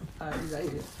again. He's right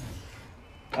here.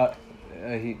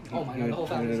 Oh my god, the whole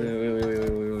family's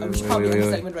here. I'm just probably in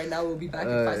the segment right now. We'll be back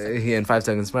in 5 seconds. In 5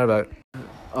 seconds. What about?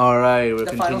 All right, we're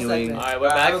The final continuing. segment. Alright, we're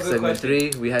I have back. a good Segment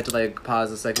question. 3. We had to like pause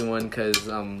the second one because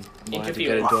we had to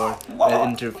get a Interference. door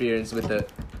interference with the.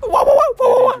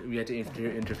 We had to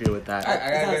interfere with that. I got a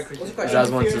Izaz, question. what's your question?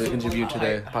 Jazz wants to contribute to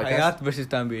the podcast. Hayat versus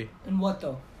Tambir. In what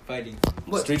though? Fighting.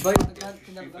 What? Street fight?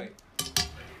 Street fight.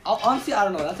 Honestly, I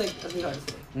don't know. That's really hard to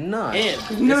say. Nah. Damn.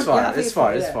 It's far. It's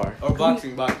far. It's far. Or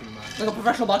boxing. Like a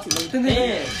professional boxing. Like,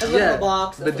 that's like Yeah, a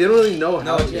box. but they don't really know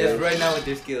No, how. just right now with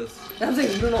their skills. That's what I'm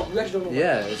saying. We don't know. We actually don't know.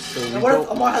 Yeah. So we And what if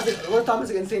don't. Amar has like, what if Thomas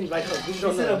has like insane right hook? We just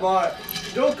don't He's in a know. bar.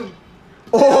 Don't come.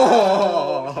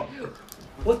 Oh.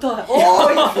 What the?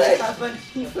 Oh,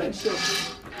 he flinched.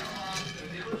 Shit.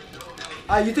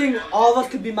 You think all of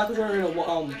us could be Michael Jordan in a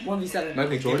 1v7?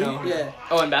 Michael Jordan? Yeah.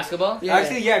 Oh, in basketball? Yeah.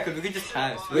 Actually, yeah, because we could just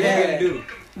pass. What Yeah. are you gonna do?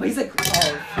 But he's like,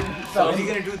 What's he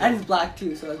gonna do? and he's black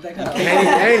too, so that kind of.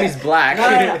 And he's black.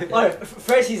 Alright,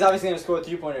 first he's obviously gonna score a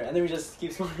 3-pointer, and then we just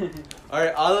keep scoring.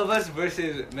 Alright, all of us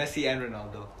versus Messi and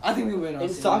Ronaldo. I think we win. In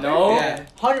honestly. soccer, No. Yeah.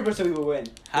 100% we will win.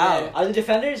 How? Yeah. Are the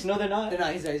defenders? No, they're not. They're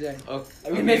not. He's right. He's right. Okay. I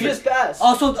mean, maybe just pass.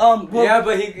 Also, well, Yeah,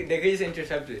 but they could just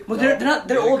intercept it. well, they're not.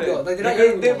 They're They old could. though. Like they're not They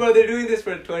young. could- they- Bro, they're doing this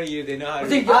for 20 years. They know how I to.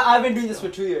 think- I've been doing this for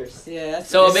 2 years. Yeah. That's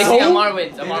So that's- basically, So- Amar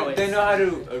wins. They Amar know, wins. they know how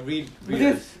to read. But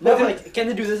readers. No, but like, can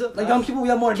they do this? like young people, we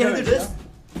have more. Can they do endurance, this?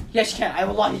 you know? Yes, you can. I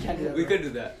will lie. You can't do that. We bro. could do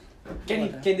that.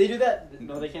 Can they do that?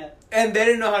 No, they can't. And they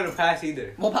didn't know how to pass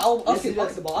either. Well, I'll see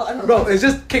the ball. I don't know. Bro, it's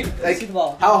just kick. Like, See the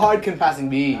ball. how hard can passing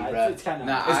be, Nah, bro? it's kind of.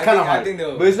 Nah, It's I kind of think- I hard, think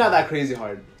they'll- but it's not that crazy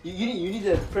hard. You need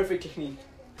the perfect technique.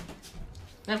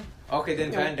 Okay,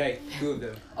 then Van Dyke, 2 of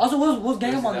them. Also, we'll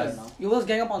gang up on Versus them. You will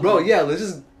gang up on Bro, them. yeah, let's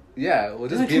just we'll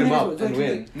just Doing beat two them niggas, up doing and two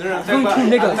win. No, I'm Doing talking two about,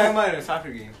 niggas. I'm talking about in a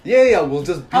soccer game. Yeah, we'll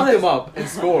just beat How them is- up and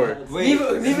score. Wait, Me It's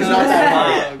versus not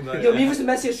that Messi. hard. Yo, me versus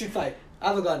Messi at street fight. I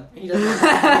have a gun. He doesn't. No,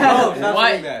 stop What?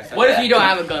 saying that. Stop What if that. you don't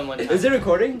have a gun one time? Is it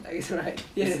recording? He's right.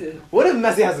 Yeah. What if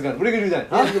Messi has a gun? What are you gonna do then?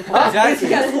 Huh? Exactly.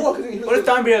 He has four 'cause he- What if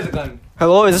Tom Brady has a gun?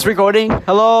 Hello, is this recording?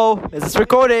 Hello, is this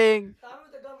recording?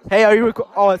 Hey, are you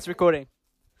Oh, it's recording.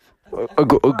 I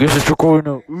guess it's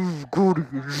recording now.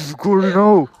 It's recording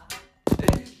now.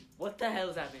 What the hell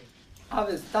is happening? How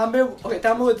is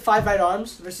Tamir with 5 right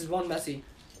arms versus 1 Messi.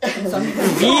 It's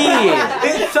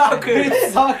soccer.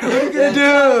 It's soccer. What are you gonna do?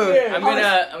 I'm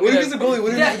gonna. What if he's the goalie?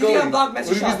 What if Yeah, he's the you goalie? can't block Messi What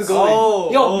if he's the shots.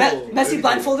 goalie? Yo, Messi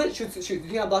blindfolded. Shoot. You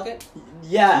think I'll block it?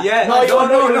 Yeah. Yeah. No, No.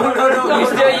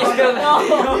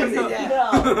 You still.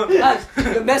 Guys,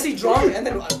 Messi drunk and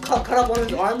then cut off one of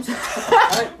his arms.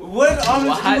 What arm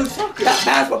What? is he with soccer?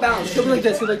 Bounce for bounce. He'll be like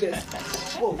this. He'll be like this.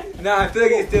 Nah, I feel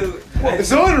like it's still. If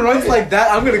someone runs like that,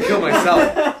 I'm gonna kill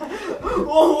myself.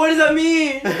 Oh, what does that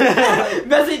mean?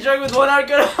 Messi drunk with one arm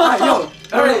cut off. Yo,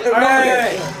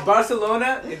 Alright.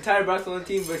 Barcelona, entire Barcelona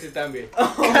team versus Tamir.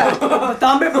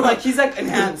 Tamir, but like he's like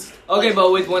enhanced. Okay,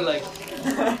 but with one leg.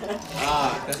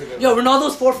 Ah, that's a good one. Yo,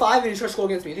 Ronaldo's 4'5" and he's trying to score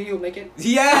against me. You think he'll make it?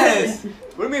 Yes!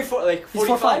 What do you mean for like He's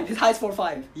 4'5". His height's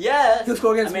 4'5". Yes. He'll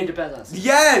score against I mean, me. it depends on us.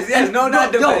 Yes! No,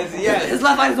 not Yo, defense. Yes. His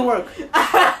left eye doesn't work.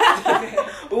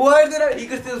 What did I? He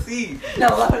can still see. No,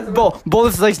 left eye doesn't work.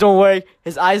 Both his legs don't work.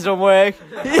 His eyes don't work.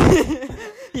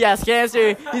 He has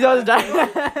cancer. He doesn't die.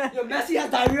 Yo, Messi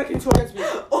has diarrhea. Can he score against me?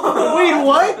 Wait,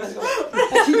 what?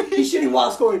 He's shitting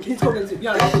while scoring. Can he score against me?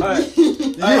 Yeah.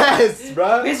 Yes,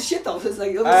 bro. It's shit though. So it's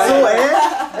like. So,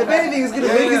 if anything, he's gonna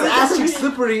make his ass cheek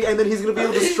slippery, and then he's gonna be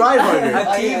able to stride harder.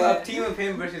 A team of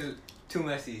him versus 2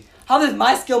 Messi. How does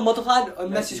my skill multiplied when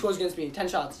Messi scores against me? 10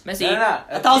 shots. Messi. No.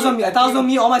 1,000 on me. 1,000 on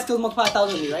me. All my skills multiply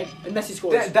 1,000 on me, right? And Messi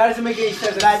scores. That doesn't make any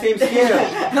sense. That's the same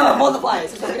scale. No, multiply.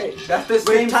 It's okay. That's the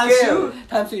same times scale.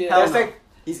 Times 2, yeah. That's like,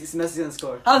 He's Messi's gonna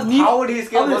score. How does me? how would his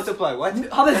scale how does- multiply? What?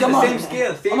 How does That's the Yamal? same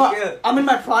scale. Same scale. I'm in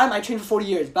my prime. I trained for 40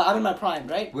 years, but I'm in my prime,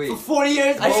 right? Wait. For 40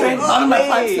 years, I Oh, trained. I'm in my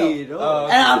prime still. Wait, Oh,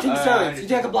 And I'm taking okay. steroids. You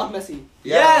think I can block Messi?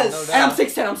 Yes! And I'm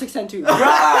 6'10". I'm 6'10" too. Yo,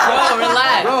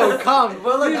 relax. Bro, come.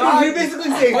 Will a You're god? basically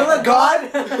saying,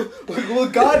 will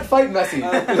God fight Messi?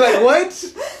 Like, what?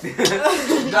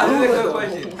 That is a good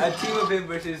question. A team of him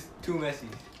versus 2 Messi.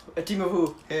 A team of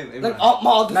who? Him. Like Imran.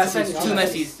 all the Messi's, defending. 2 all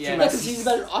Messis. Yeah, Yeah. because he's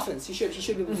better offense. He should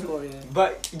be able to score. Yeah.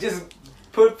 But just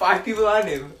put 5 people on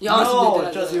him. Yeah, honestly, No, they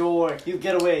did trust that. me, it won't work. He'll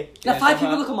get away. Yeah, Yeah, 5 somehow.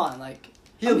 people. Come on, like.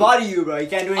 He'll body you, bro. He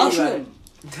can't do I'll anything shoot about him.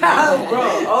 it. How, bro?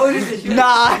 Oh, it is a shooting.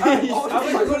 Nah. I'm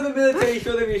gonna go to the military,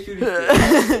 show them your shooting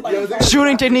skills.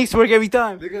 Shooting techniques work every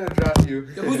time. They're gonna draft you.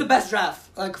 Yo, who's the best draft?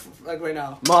 Like right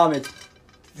now. Mohammed.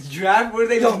 Draft? What do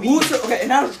they Yo, mean? okay,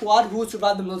 in our squad, who would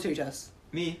survive the military test?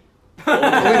 Me. Wait,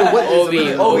 what is Ovi. the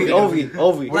military?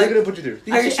 Ovi. What are they gonna put you through?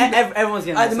 You guys Actually, everyone's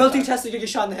gonna. the military test, you get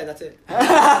shot in the head. That's it.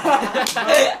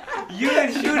 You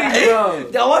and shooting, bro.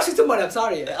 I want to shoot somebody. I'm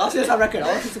sorry. I'll say this on record. I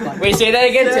want to shoot somebody. Wait, say that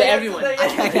again to everyone.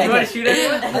 Okay. You want to shoot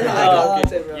everyone? I'll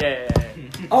say, bro. Yeah.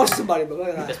 I want to shoot somebody, but look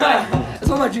at that. That's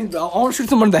one of my dreams, bro. I want to shoot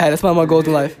someone in the head. That's my goal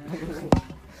to life.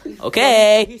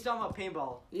 Okay. He's talking about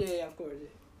paintball. Yeah, of course.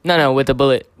 No, with the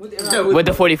bullet. With With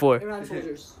the 44. Iran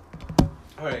soldiers.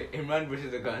 Alright, Imran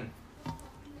versus a gun.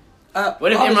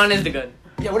 What if Imran is the gun?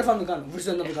 Yeah, what if I'm the gun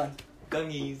versus another gun?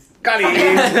 Gungies.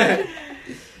 Gunnies.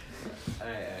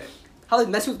 Alright. How is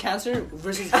Messi with cancer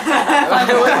versus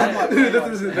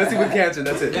Messi with cancer.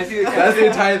 That's it. Messi with That's the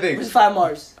entire thing. versus 5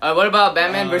 Mars? What about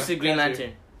Batman versus Green cancer.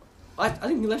 Lantern? I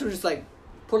think Green Lantern just like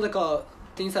put like a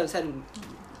thing inside his head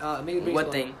and make it big.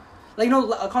 What thing? Like you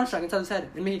know, a construct inside his head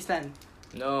and make it expand.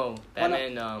 No,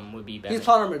 Batman would be He's Batman.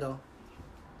 plot armor though.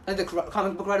 Like the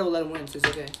comic book writer will let him win, so it's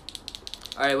okay.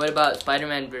 Alright, what about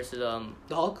Spider-Man versus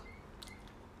The Hulk.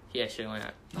 Yeah, sure, why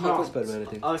not? The Hulk was. Spider-Man, I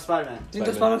think. Oh, Spider-Man. Do you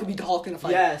think Spider-Man could beat the Hulk in a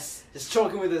fight? Yes. Just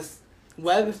choking with this.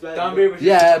 Web. Tom Brady versus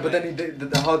Yeah, but then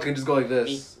the Hulk can just go like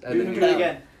this. Do And it then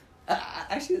again.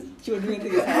 Actually, he was doing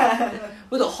things.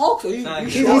 With the Hulk, though, you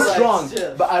he's short. strong,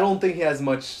 Yeah. but I don't think he has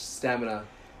much stamina.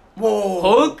 Whoa.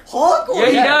 Hulk? Hulk? Oh, Yeah,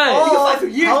 he does. He can fight for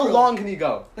years, How bro. long can he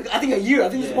go? Like, I think a year. I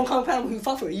think there's Yeah. one comic panel who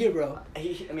fought for a year, bro. I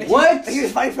mean, What? He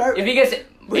was fighting forever. If he gets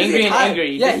But he doesn't angry get and tired.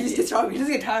 angry, Yeah, he just gets tired. He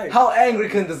doesn't get tired. How angry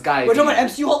can this guy We're be? talking about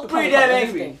MCU Hulk. or Pretty comic damn Hulk,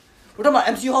 angry. anything. We're talking about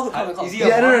MCU Hulk or comic Hulk. is he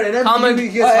Yeah, no, no, no. Comic- MCU he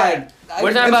gets Oh, yeah. tired.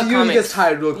 We're talking about MCU he comics. gets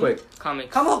tired real quick.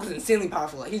 comics. Comic Hulk is insanely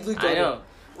powerful. Like he's literally. I know.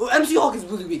 Well, MCU Hulk is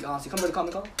really weak, honestly. Compared to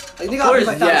Comic Hulk. Like, they got Course,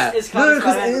 like, yeah. It's No,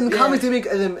 because Spider-Man. in the comics they make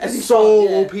them Every so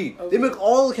song, OP. yeah. They make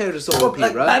all the characters so OP,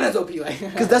 like, right? Batman's OP, like.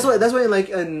 Because that's why in like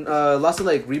in lots of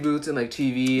like reboots and like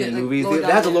TV Yeah, and like, movies lower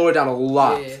they have to down, lower down a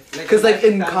lot. Yeah. Because like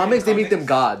in Batman comics they make them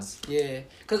comics. gods. Yeah.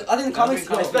 Because I think in comics,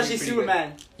 Especially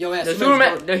Superman. Yo, yeah, The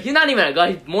Superman's Superman, he's not even a god.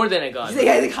 He's more than a god. He's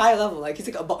like high level. Like he's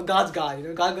like a God's god. You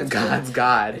know, God's God's And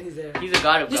god. he's there. He's a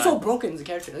god of He's god. so broken as a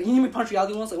character. Like, you need me punch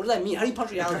reality once. Like, what does that mean? How do you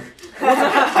punch reality?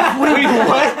 Wait,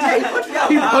 what? Yeah, you punch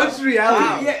reality. He punched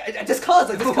reality. Yeah, just cause.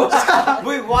 Like, just cause.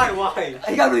 Wait, why?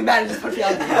 He got really mad and just punched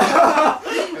reality.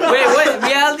 Wait, what?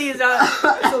 Reality is out.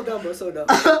 So dumb, bro. So dumb.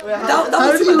 Wait, That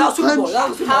was Super Bowl. That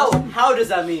was Super Bowl. How does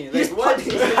that mean? Like what?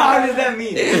 How does that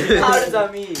mean? How does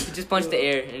that mean? He just punched the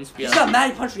air and it's He reality. got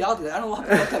mad. He punched reality. Like, I don't know how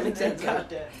the fuck that makes sense.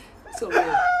 So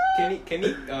weird. Can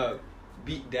he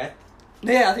beat death?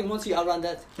 Yeah, I think once he outrun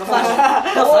that. No,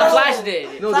 Flash. Flash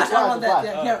did. No, Flash the Flash, outrun the that.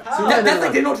 Flash. Yeah. So That's yeah,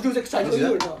 like they know what to do. It's like try to Did you do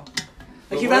see it. No.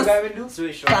 Like he What ran. did Batman do?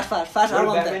 Switch. Flash What outrun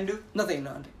did Batman that. do? Nothing.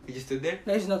 No. He just stood there.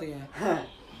 No, he's nothing. Yeah.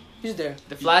 He's there.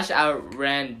 The Flash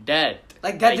outran death.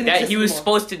 Like that didn't That exist he was anymore.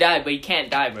 supposed to die, but he can't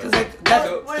die, bro. Cause like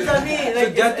that. What does that mean?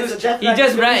 Like, death it's was- a death He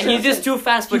just match. ran. He's just too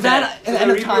fast for He ran death. at So the the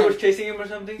end of Reaper time. was chasing him or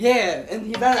something. Yeah, and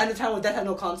he ran at the end of time where death had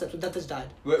no concept, so death just died.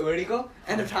 Where'd he go?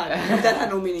 End of time. Death had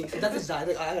no meaning, so death just died.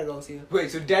 Like I gotta go see him.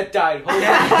 Wait, so death died.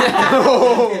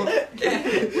 Hold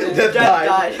Death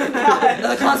died.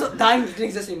 The concept dying didn't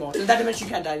exist anymore. So in that dimension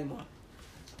you can't die anymore.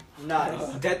 Nice.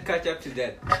 on. Death catch up to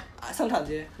death. Sometimes,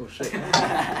 yeah. Oh shit.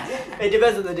 It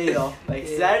depends on the day though. Like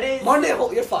Yeah. Saturdays. Monday,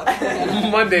 oh, you're fucked.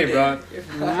 Monday, bro.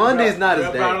 Monday's not his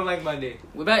I day. don't like Monday.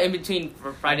 What about in between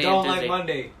for Friday I don't and like Thursday?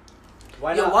 Monday.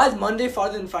 Why Yo, not? why is Monday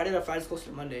farther than Friday, but Friday's closer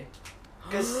to Monday?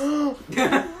 Say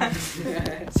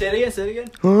it again. Say it again.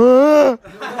 Come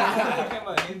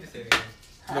on, him to say it.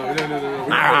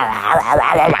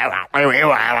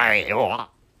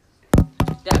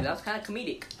 Damn, that was kind of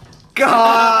comedic. God!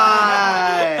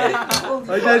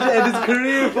 I tried to end his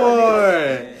career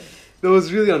for. That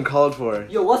was really uncalled for.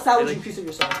 Yo, what style would you accuse of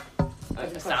yourself?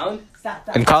 Sound?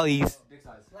 And Collies.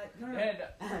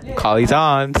 Yeah. Collies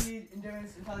on. Speed,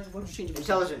 endurance, intelligence, what would you change it to?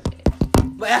 Intelligent.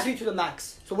 But it has to be to the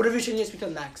max. So whatever you change it has to be to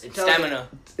the max. Stamina.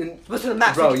 But to the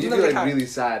max. Bro, like, you'd do be like like a really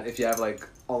sad if you have like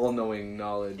all-knowing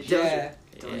knowledge. Yeah.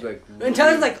 You'd be like,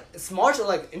 Intelligence like smart or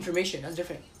like information. That's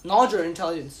different. Knowledge or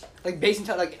intelligence. Like base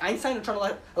intelligence. Like Einstein or trying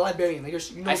to a librarian. Like you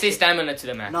know I say shit. stamina to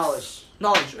the max. Knowledge.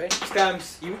 Knowledge, right?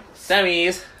 Stamps. You.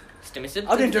 Stammies.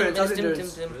 I'll do endurance, I'll do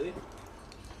endurance. Really?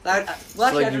 Like, well, so actually,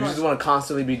 I like you don't just know. want to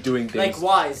constantly be doing things. Like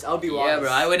wise. I'll be wise. Yeah, bro.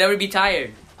 I would never be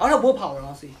tired. I don't have willpower,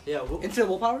 honestly. Yeah. Well, Infinite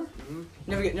willpower? Mhm.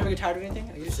 Never get tired of anything?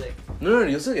 Like, you just just like. No,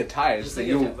 you'll still get tired. Just You'll like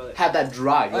still get you'll tired, but- have that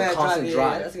drive. You'll constantly yeah,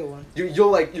 drive. that's a good one.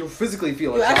 You'll physically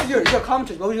feel Yo, like. actually, you're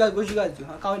commenters. What would you guys do?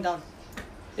 Huh? Comment down.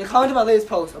 Yeah, comment on my latest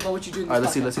post about what you do in this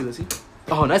Alright, let's see.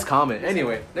 Oh, nice comment.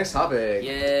 Anyway, next topic.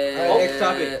 Yeah. Alright, next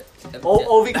topic.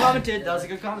 Ovi commented. That was a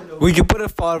good comment. Ovi. Would you put a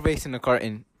flower vase in a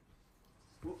carton?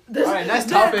 Alright, nice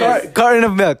topic. Carton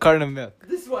of milk. Carton of milk.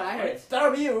 This is what I heard.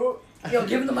 Start with you. Yo,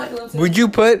 give him the mic. Let him Would you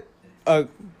put a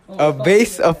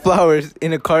vase of flowers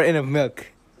in a carton of milk?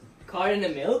 Carton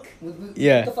of milk?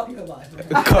 Yeah. What the fuck you gonna buy?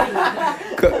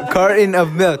 Carton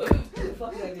of milk. What the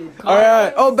fuck is that mean?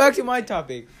 Alright. Oh, back to my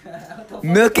topic. What the fuck?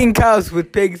 Milking cows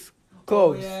with pigs' Oh,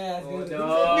 clothes. yeah, it's good.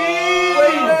 No.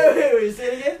 Wait. Say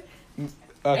it again.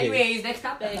 Okay. Anyways, next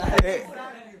topic.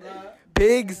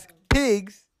 Pigs.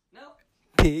 No.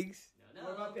 Pigs.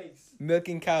 What about pigs?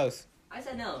 Milking cows. I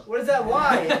said no. What is that?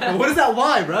 Why? What is that?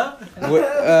 Why, bro?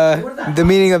 The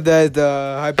meaning of that is the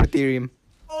hypotherium.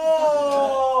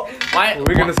 Oh. Why?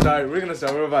 We're gonna start. We're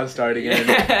about to start again.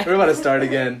 We're about to start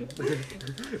again.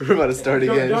 Don't have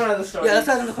the story. Yeah, that's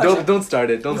another question. Don't start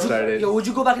it. Don't start it. Yo, would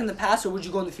you go back in the past or would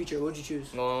you go in the future? What would you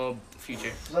choose? No,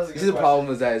 future. You see, the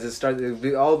problem is that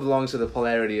it all belongs to the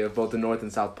polarity of both the North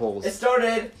and South poles. It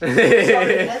started. End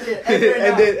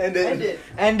it.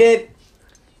 End it.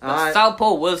 South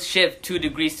Pole will shift 2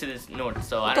 degrees to the north,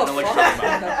 so I don't know what you're talking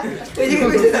about. Wait, you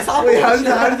can the South Wait, Pole. how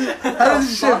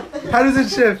does it shift? How does it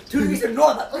shift? 2 degrees to the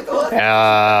north. Like, what?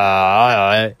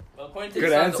 Well, according to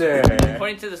Good the sun's, answer.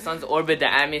 according to the sun's orbit,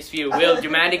 the atmosphere will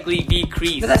dramatically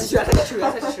decrease, No, that's true. That's true.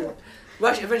 That's true. Well,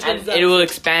 actually, eventually and it will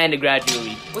expand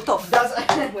gradually. What the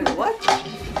fuck? Wait, what?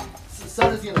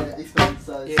 Sun is gonna expand the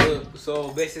size. Yeah.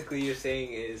 So basically, you're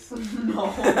saying is No.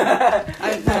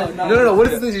 No. What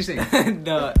is this you're saying?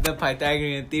 the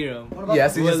Pythagorean theorem. What about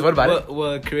Yes, what about it?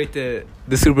 Will create the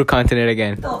supercontinent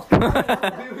again.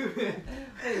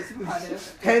 Hey, super hot, dude.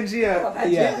 Pangea.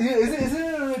 Yeah. Isn't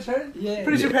it a return? Yeah.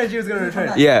 Pretty sure Pangea was gonna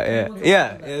return.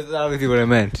 Yeah. That's obviously what I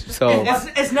meant. So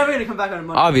It's never gonna come back on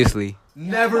Monday. obviously.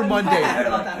 Never Monday.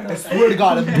 I swear to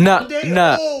God. If Nah, Monday,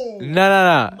 nah, oh,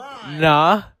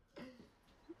 nah.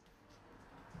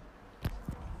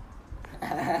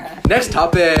 Next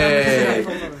topic.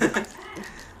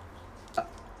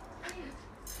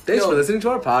 Thanks for listening to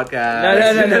our podcast. No,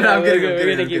 I'm kidding. We're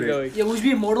gonna I'm keep kidding. going. Yeah, would you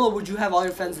be immortal or would you have all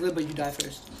your friends live but you die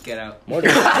first? Get out. That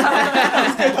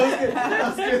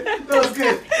was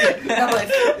good. Yeah, but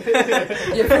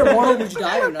if you're immortal, would you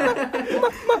die or not?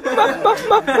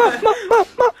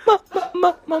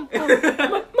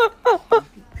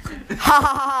 Ha ha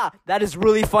ha! That is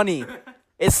really funny.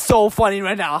 It's so funny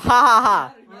right now. Ha ha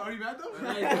ha! Are you mad though?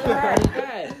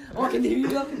 Oh, can you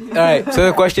do that? All right. So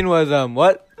the question was,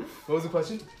 what? What was the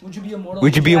question? Would you be immortal?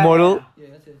 Would you be immortal Yeah,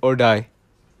 that's it. or die?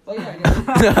 Oh,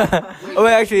 yeah. Oh,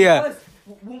 wait, actually, yeah.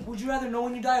 Would you rather know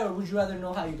when you die or would you rather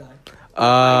know how you die?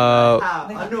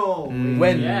 I know. When?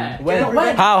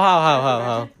 When?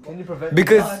 How? Can you prevent?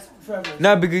 Because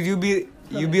Forever. because you be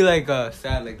like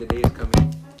sad like the day is coming.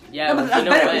 Yeah, No, but but you that's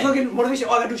know better. when. It's fucking motivation.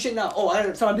 Oh, I gotta do shit now. Oh, I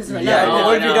gotta start my business right Yeah, now. no,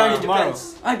 what if you're no. dying tomorrow?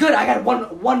 Alright, good. I got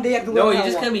one day I can do No, whatever you're I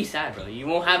just want. gonna be sad, bro. You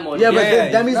won't have more. Yeah, but Yeah,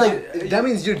 that means no. that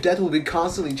means your death will be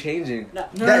constantly changing. No,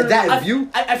 That view.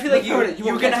 I feel like You won't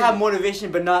you're get gonna to- have motivation,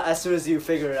 but not as soon as you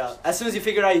figure it out. As soon as you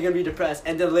figure it out, you're gonna be depressed,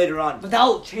 and then later on. But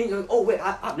that'll change. Like, oh wait,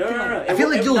 No. I feel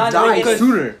like you'll Not die because-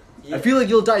 sooner. Yeah. I feel like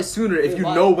you'll die sooner if you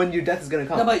Why? know when your death is gonna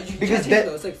come. No, but you Because can't change that-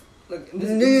 though. It's like in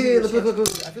this, Yeah, look.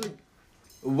 I feel like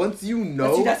once you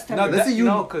know, that's No, temporary. let's say you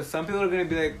because some people are gonna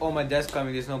be like, oh, my death's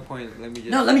coming. There's no point. Let me just.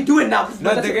 No, let me do it now.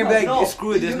 No, they're gonna be like, No.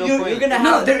 screw it. There's no You're point. gonna have.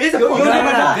 No, there is a you're point. gonna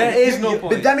No, die. There is no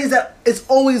point. but that means that it's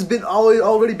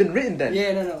already been written then.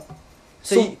 Yeah, no.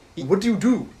 So What do you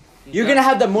do? you're gonna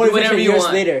have that whatever motivation you years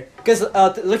want. later. Because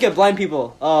look at blind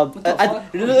people. the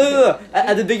fuck?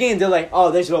 At the beginning, they're like, oh,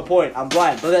 there's no point. I'm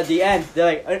blind. But at the end, they're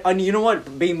like, and you know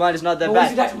what? Being blind is not that But once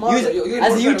you die bad. tomorrow, you'll get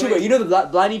As a more right YouTuber, away. you know the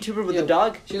blind YouTuber with Yeah. the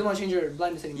dog? She doesn't want to change her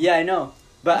blindness anymore. Yeah, I know.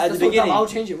 But at the That's so dumb. beginning, I'll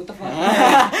change it. What the fuck?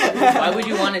 Why would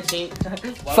you want to change?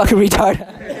 fucking retard.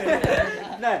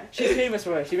 No, she's famous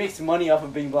for it. She makes money off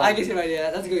of being blind. I guess you're right. Yeah,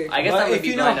 that's a good. I guess But that would if be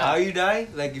you know blind how now. you die,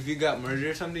 like if you got murdered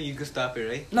or something, you could stop it,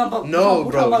 right? No, but No,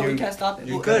 we're bro, talking about you- we can't stop it.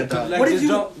 You Well, could. die. Like, What if just you-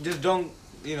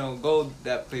 don't go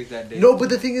that place that day. No, but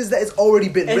the thing is that it's already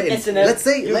been written. It's Let's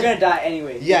say you're gonna die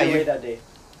anyway. Yeah, either way you- that day.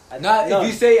 Not No. if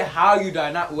you say how you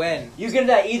die, not when. You're gonna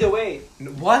die either way.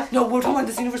 What? No, we're talking about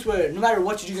this universe where no matter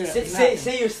what you do, you're gonna.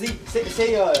 Say you're sleep.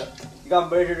 Say you got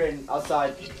murdered in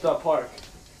outside the park.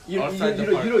 Outside the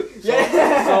park.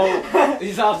 Yeah. So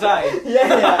he's outside.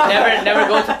 yeah. Never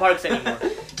go to parks anymore.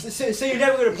 So you're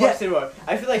never gonna parks anymore.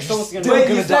 I feel like someone's gonna. Still die.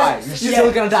 gonna die. You're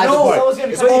still gonna die. No, at the someone's park.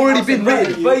 gonna It's come in your already house been and murder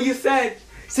written. you. But you said.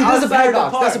 See, that's a outside the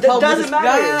paradox. park. That's the That problem. doesn't with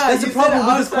matter. this. That's the You problem said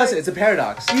with this outside. question. It's a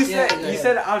paradox. You said yeah. you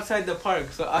said outside the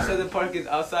park, so outside the park is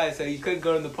outside, so you couldn't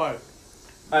go in the park.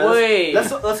 Alright, Wait.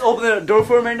 let's open the door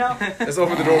for him right now. Let's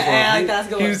open the door for Yeah, him. let's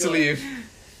go, He let's needs to go. leave.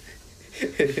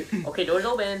 Okay, doors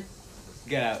open.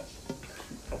 Get out.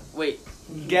 Wait.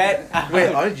 Get out.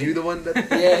 Wait, aren't you the one that?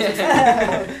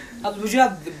 Yeah. Would you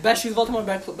have the best shoes of all time or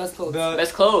best clothes? The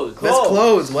Best clothes. Best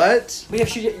clothes. What? We have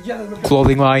shoes. You have a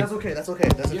clothing line. That's okay. That's okay.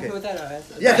 That's You okay okay. with that? Alright.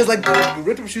 Yeah, because like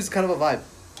ripped up shoes is kind of a vibe.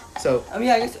 So I mean,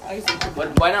 I guess.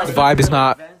 Why not? The vibe is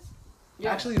not.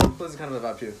 actually, ripped clothes is kind of a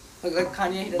vibe too. Like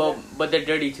Kanye. He does But they're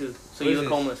dirty too, so What you is look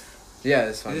this? homeless. Yeah,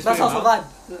 it's fine. Is that. this That's also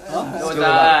for your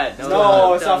bad. No, it's Still not.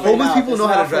 No, it's not for your Homeless mouth. people It's know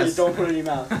how not to for you. dress. Don't put it in your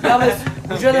mouth. Yeah, but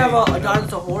would you rather have a daughter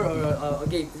that's a whore or a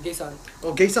gay son?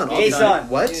 Oh, gay son. Gay son.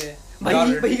 What? Yeah.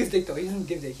 Daughter. But he gets dick though. He doesn't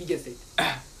give dick. He gets dick.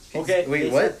 Okay. Wait, Gay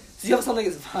what? son. So you have something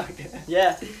that's fucked. You'd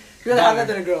Yeah, rather have that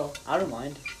than a girl. I don't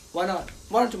mind. Why not?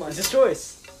 Why don't you mind? It's his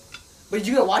choice. But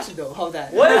you gotta watch it though. How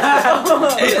that? What?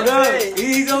 No,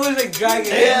 he's always like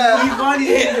dragging. Yeah. He's funny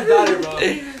hating his daughter, bro.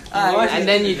 And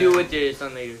then you do with your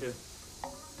son later too.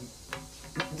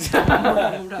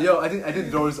 Yo, I think the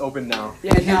door is open now.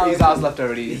 Yeah, now His house left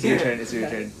already. It's your turn. It's your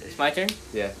turn. It's my turn.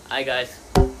 Yeah. Hi guys.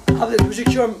 How about this? Would you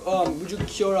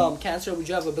cure cancer? Or would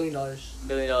you have $1 billion? $1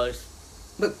 billion.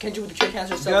 But can't you cure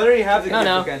cancer? They already have the No,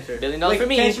 no. cancer. $1 billion Like, for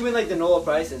me. can't you win like the Nobel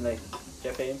Prize and like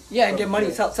get fame? Yeah, and get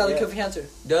money. Sell the Yeah. cure for cancer.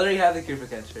 They already have the cure for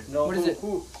cancer. No. What is it?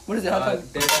 Who? What is it? How come?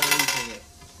 They're not releasing it.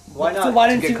 Why not? So why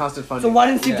To didn't get Steve? constant So funding. why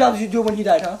didn't Steve Yeah. Jobs do it when he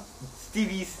died, huh?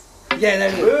 Stevie's. Yeah,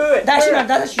 that is. Wait. That's actually not.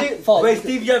 That's actually false. Wait,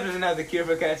 Steve Jobs doesn't have the cure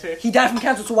for cancer. He died from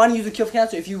cancer, so why didn't you use the cure for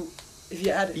cancer if you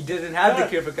had He it? doesn't have the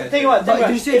cure for cancer. Think about it. But Think about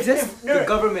did you it. say it exists? The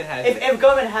government has it. If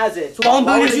government has it, So why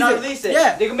why would don't they not use it? release it?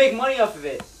 Yeah. They can make money off of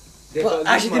it. They Well, lose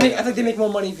actually, money. I think they make more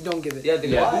money if you don't give it. Yeah, they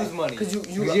Yeah. lose money. Because you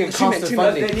Because you get the constant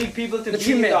treatment. funding. They need people to The be in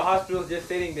treatment. the hospitals just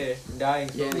sitting there, dying.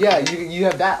 Yeah. Yeah, you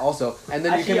have that also, and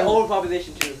then Actually, you can.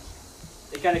 overpopulation too.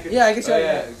 They kind of could. Yeah, I guess Oh, you're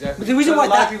yeah, right. exactly. But the reason But why a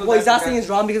lot of people what he's die from asking cancer. is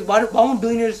wrong because why won't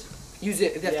billionaires use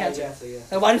it if they have cancer. Yeah, so yeah.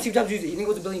 Like, why didn't Steve Jobs use it? He didn't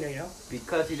go to billionaire, you know?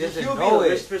 Because he doesn't He'll be know the it.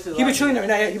 richest person He'd be a alive. trillionaire.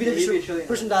 No, yeah, he'd be the He'd be a richest trillionaire.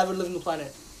 person that ever lived on the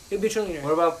planet. He'd be a trillionaire.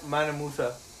 What about Mana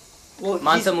Musa? Well,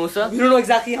 Mansa Musa? we don't know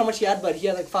exactly how much he had, but he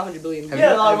had like 500 billion. Have, Yeah,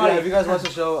 you, a lot of money. have you guys watched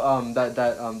the show?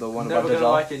 The one Never about the gonna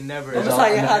jaw. watch it. Never. I'm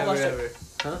sorry, I had Never, watched it. ever.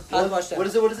 I watched that. What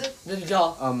is it? What is it? The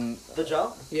jaw. The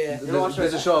jaw? Yeah.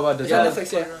 There's a show about the It's on jaw.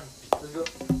 Netflix, yeah. Let's go.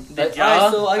 The Alright,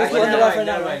 jaw? so I guess we'll end the live right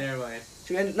now, right? Never mind.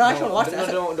 Should we end? No, I actually want to watch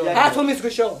that. Don't. Yeah, I told me it's a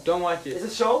good show. Don't watch Is it.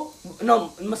 it show?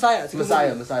 No, Messiah. It's a good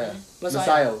movie. Messiah.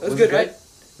 It was it good, right?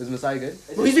 Was Messiah good?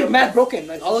 Well, he's like mad broken.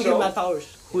 Like, all of them mad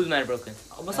powers. Who's mad broken?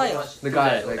 Messiah. The guy.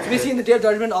 that? Like, So basically, in the Day of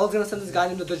Judgment, Allah's gonna send this guy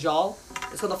named the Dajjal.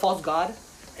 It's called the false god,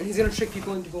 and he's gonna trick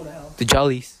people into going to hell. The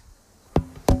Jollies.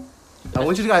 I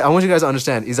want you guys to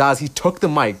understand. Izaz, he took the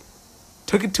mic,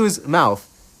 took it to his mouth,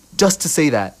 just to say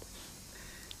that.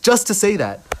 Just to say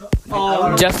that.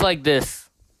 Oh, Just like this.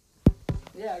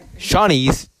 yeah.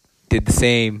 Shawnees did the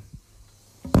same.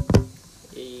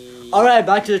 Alright,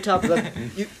 back to the topic.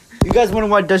 You guys want to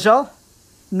watch Dajjal?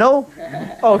 No?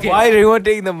 Okay. Why is everyone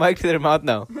taking the mic to their mouth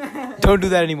now? Don't do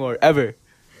that anymore, ever.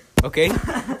 Okay?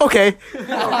 Okay.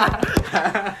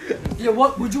 Yeah.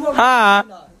 What would you want? Huh?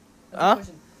 Huh?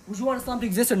 Would you want Islam to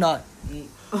exist or not?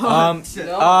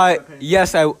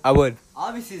 Yes, I would.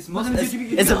 Obviously, it's Muslim.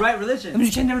 it's the right religion. I mean,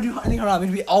 you can never do anything haram.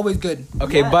 It'd be always good.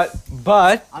 Okay, Yes.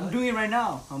 but I'm doing it right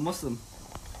now. I'm Muslim.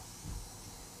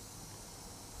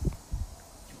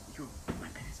 Oh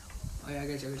yeah, I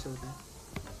got you.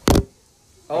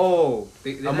 Oh.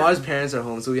 Amar's parents are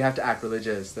home, so we have to act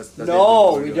religious. That's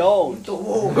No, it. we don't.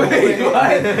 Wait,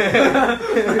 what?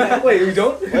 Wait, we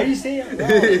don't? Why do you say that?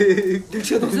 Dude,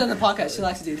 chill. Don't sit on the podcast.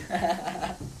 Chillax, dude.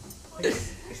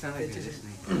 It's not like this.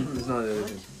 It's not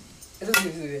religion. It doesn't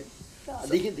exist.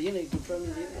 They get confirm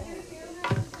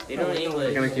They don't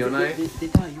English. Gonna kill knife? They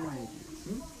thought you were.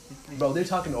 Bro, they're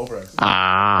talking over us.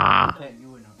 You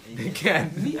were not. They can.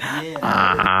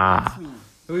 Yeah.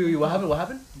 Wait, what happened? What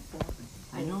happened?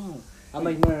 I know. I'm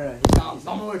like, no. I'm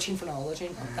gonna wear a chain for now. I'll wear a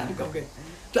chain. Okay.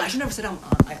 Dude, I should never said I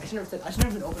should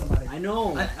never been open about it. I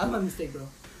know. That's my mistake, bro.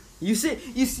 You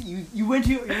went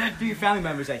to your family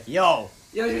members like, yo.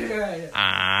 Yeah.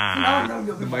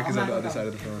 The mic is on the other side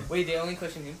of the phone. Wait, they only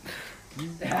question you?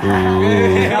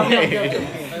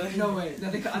 No way. No,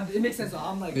 it makes sense. Though.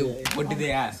 I'm like, What did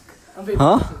they ask? I'm very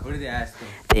Huh? What did they ask them?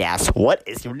 They asked, what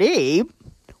is your name?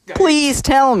 Please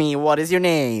tell me what is your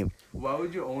name. Why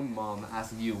would your own mom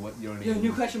ask you what your name Yo, is?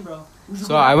 new question, bro.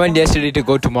 so I went yesterday to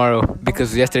go tomorrow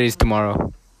because yesterday is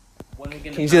tomorrow.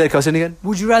 Can you say that question again?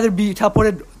 Would you rather be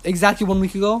teleported exactly 1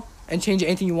 week ago and change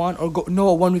anything you want, or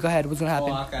know 1 week ahead what's gonna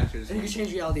happen? I can answer this And you one. can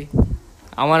change reality.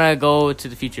 I want to go to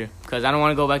the future because I don't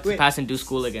want to go back to the Wait. past and do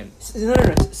school again. No.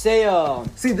 Say,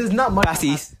 See, there's not much.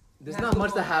 Classies. There's not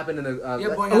much that happened in the. Yeah,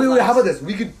 boy, wait, that's how about this?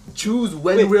 We could choose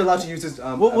when Wait. we're allowed to use this.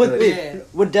 Ability. Yeah.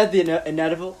 would death be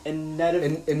inevitable?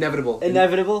 Inevitable.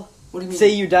 Inevitable? What do you mean? Say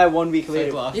you die 1 week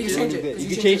later. you can change it. You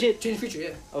can change it? Change the future,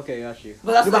 yeah. Okay, got you.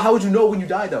 But that's But how would you know when you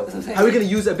die, though? That's what I'm saying. How are we gonna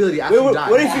use the ability after Wait, you die?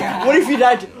 what if you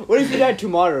died? What if you died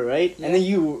tomorrow, right? And then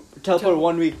you teleport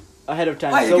 1 week ahead of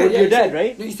time. Why, So yeah, you're dead, you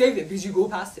right? No, you saved it because you go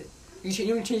past it. You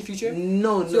can change the future.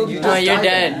 No, So you no, just you're died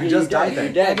dead. then. You just died You're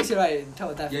then. dead. Yeah, I guess you're right.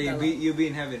 Tell that. Yeah, you'll be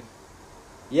in heaven.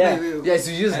 Yeah. Wait. Yeah, so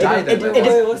you just died then.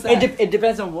 what's that? It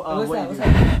depends on What's what that? you What's do.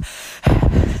 that?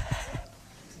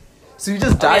 So you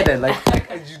just died Okay. then, like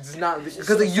you just not because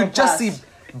like, you just see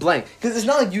blank. Because it's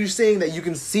not like you're saying that you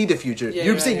can see the future. Yeah,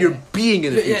 you're yeah, saying yeah. you're being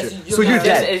in the Yeah, future. so So you're you're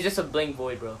dead. It's just a blank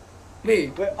void, bro.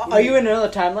 Wait. Wait, are you in another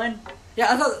timeline?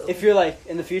 Yeah, I thought. If you're like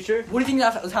in the future? What do you think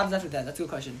happens after that? That's a good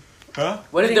question.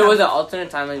 What if think there was an happens- alternate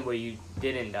timeline where you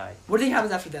didn't die? What do you think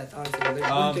happens after death? Honestly,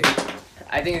 like, what do you think?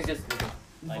 I think it's just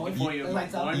like Void? before you're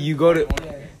Like, born. You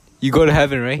go to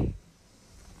heaven, right?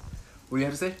 What do you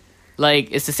have to say? Like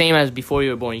it's the same as before you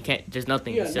were born. You can't. There's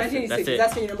nothing. Yeah, It's just, 1986. that's it.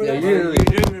 That's your number. Yeah, guys? you You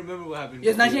didn't remember what happened.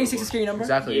 Yeah, is 1986 a scary number?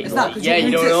 Exactly. It's not. 'cause Yeah, you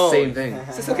don't exist. know. Same thing.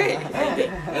 It's okay.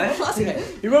 It's okay.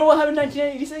 You remember what happened in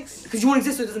 1986? Because you won't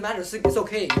exist, so it doesn't matter. It's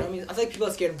okay. You know what I mean? I feel like people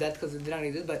are scared of death because they don't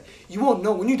exist, but you won't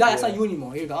know. When you die, it's not you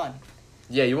anymore. You're gone.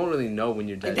 Yeah, you won't really know when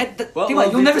you're Like dead. think about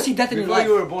it, you'll never see death in your Before life.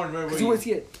 you were born, where were Because you you? won't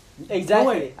see it. Exactly. No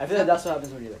way. I feel like that's what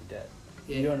happens when you're like dead.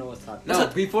 Yeah. You don't know what's happening. No,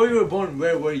 That's before you were born,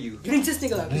 where were you? You didn't exist,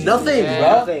 nigga. Nothing, Yeah. bro.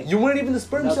 Nothing. You weren't even the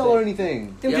sperm cell or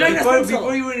anything. Dude, Yeah, you're not even a before, sperm cell.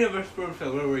 before you were in a sperm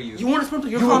cell, where were you? You weren't a sperm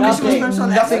cell. You're a You were combination of nothing. sperm cell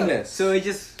and egg cell. Nothingness. So it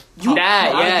just. You,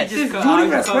 That, How yeah. did it just You come- don't how even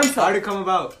did have it come- sperm cell. how did it come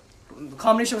about?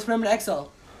 combination of sperm and egg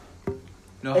cell.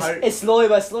 No, how did, It's slowly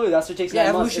by slowly. That's what takes Yeah,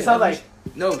 9 months. evolution, It's not like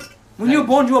no. When you were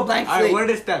born, you were a blank Alright, slate. what are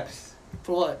the steps?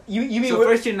 For what? you mean So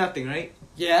we're- first you're nothing, right?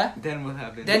 Yeah. Then what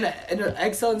happened? Then an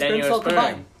egg cell and Then sperm you're a cell sperm.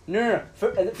 combine. No.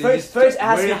 First, First it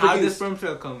has to be how does produced. sperm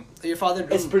cell come? Your father.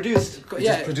 It's produced. It's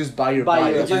Yeah. just produced by your By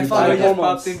body. your- It's my your father body. It just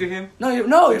hormones. pops into him. Your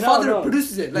No, father no.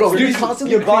 produces it. Like, Bro, so you're you-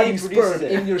 constantly your body creating sperm produces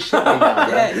it. in your shit right now.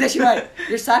 Yeah, he's actually right.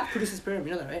 Your sac produces sperm.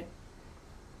 You know that, right?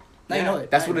 Now you know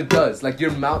it. That's what it does. Like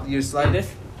your mouth, your saliva,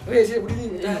 Okay, so what do you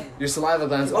mean? Yeah. your saliva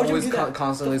glands Why would you always do that?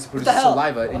 constantly What produce the hell?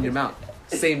 saliva in your mouth.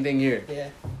 Same thing here. Yeah.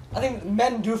 I think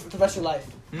men do it for the rest of your life.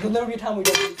 There'll never be a time we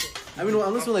don't do it. I mean,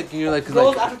 unless we're like you're like, 'cause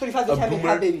Girls like after 35 they a can't boomer-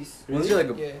 have babies. unless you're like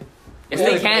a, Yeah. If Yeah,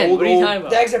 they like can, old- what are you old- talking The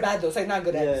about? eggs are bad though. It's like not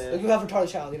good eggs. Yeah. Like you have a retarded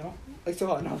child, you know? Like so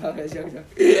hard. No, okay, it's a joke. That's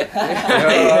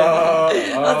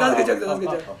a good joke. That's a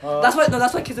good joke.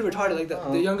 That's why kids are retarded. Like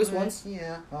the youngest ones.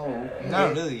 Yeah.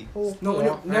 Not really. No, when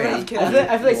you never have kids.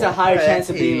 I feel like it's a higher chance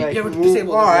of being like. Yeah, we're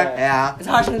disabled. Yeah. It's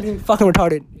a higher chance of being fucking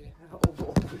retarded.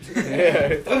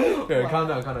 Okay, calm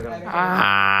down.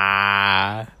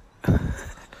 Ah.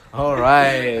 All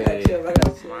right.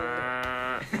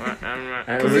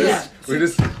 We're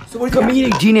just. So what do you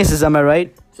Comedic geniuses, am I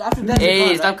right? So after that, you're Hey,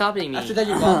 gone, stop right? copying me. After that,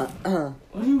 you're gone. What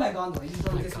do you mean by gone though? You just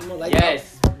don't exist anymore. Like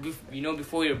Yes, you know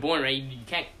before you're born, right? You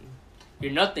can't.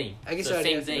 You're nothing. I guess So you're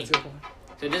same right, thing. that's a good point.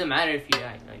 So it doesn't matter if you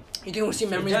die. Like You think we'll see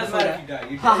memories It doesn't before matter if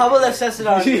that? you die. How about let's test it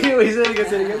out? Wait, say it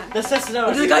again. Let's test it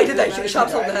out. There's a guy who did that. He shot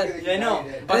himself in the head. Yeah, I know.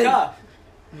 And But then- yeah.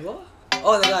 What?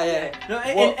 Oh, the guy, yeah. No,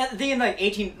 Well- and the thing in like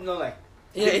 18, no, like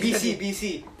Yeah,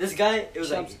 BC. This guy, it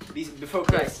was like Chops. BC, before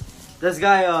Christ. This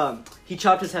guy, he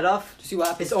chopped his head off. To see what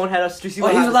happens. His own head off to see Oh,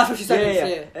 what he was happened. alive for a few seconds, Yeah.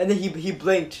 yeah. And then he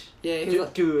blinked Yeah, he was.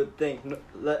 to think,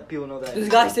 let people know that. This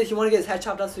guy said he wanted to get his head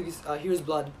chopped off so he can hear his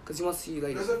blood because he wants to see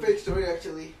like. That's a fake story,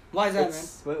 actually. Why is that, man?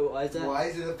 It's- why is that? Why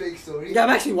is it a fake story? Yeah, I'm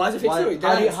actually. Why is it fake Why- story?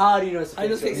 how, do you, Deadass. how do you know it's a I know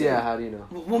fake it's story? fake Yeah, how do you know?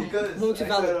 Because Won't I you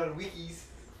saw it valid? on wikis.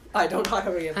 Alright, don't talk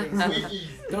about it, please.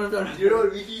 Wikis. Don't. You know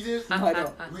what wikis is? No, I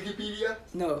don't. Wikipedia?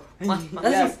 No. Yes,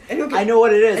 That's anyone can, I know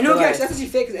what it is. anyone but can like- actually, that's actually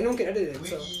fake because anyone can edit it.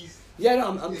 So. Wikis. Yeah, no,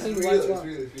 I'm It's telling you real, why it's it's wrong.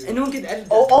 real, it's real. Anyone can edit.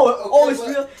 Oh, Okay, it's but-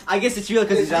 real. I guess it's real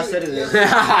because he just said it.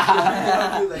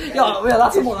 Yeah. is. Yo, wait,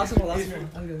 lots more. That's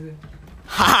good.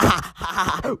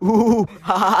 Ooh,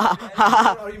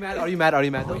 Are you mad? Are you mad? Are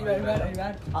you mad?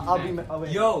 I'll be. I'll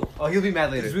wait. Yo, Oh, he'll be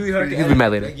mad later. it's really hard to He'll be edit.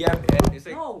 mad later. Like, yeah, it's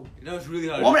like, No. no, it's really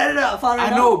hard. I'm gonna edit it out. Fine, right I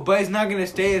now. know, but it's not gonna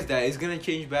stay as that. It's gonna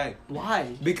change back Why?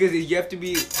 because you have to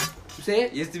be. Say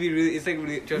it. You have to be really. It's like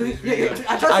really. Trust me, it's Yeah, really yeah, hard.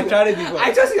 I trust I you. tried it before.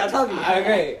 I trust you. I'm telling you.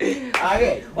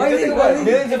 Okay. Why do you think What? about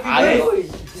Millions of people?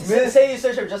 Let's say you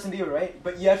search up Justin Bieber, right?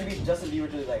 But you have to be Justin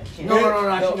Bieber to like change No, it. no,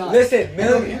 actually not. Listen,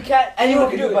 No, you can't. Anyone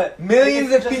can do it, but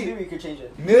Millions if of Justin people- Bieber, you could change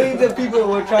it. millions of people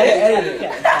will try to edit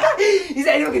it. He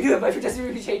said anyone can do it, but if you just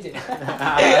really change it.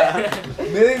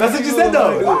 Millions That's of what you people said,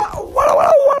 though. will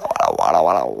do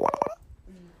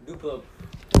it. Do pull up.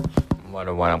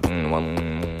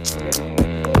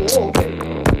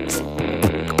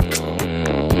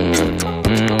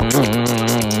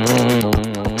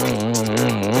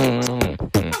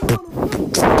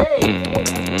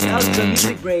 That was the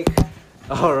music break.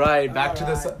 All right, back to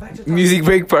the. Music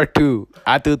break part 2.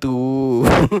 Atutu.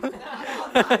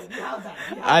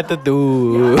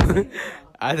 Atutu.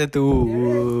 Atutu.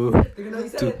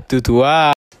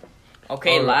 Tutua.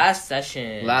 okay, Alright. last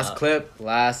session. Last clip,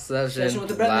 last Session session, with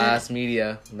the bread man. last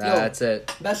media. That's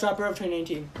it. Best rapper of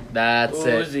 2019. That's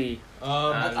it. Uzi.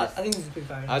 I think this is big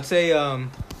fire. I'd say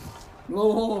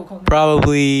Whoa, come on.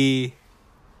 Probably.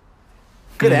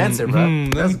 Good answer, bro.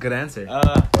 let That's me- a good answer.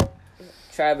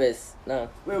 Travis. No.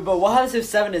 Wait, but what happens if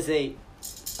 7 is 8?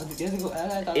 I thought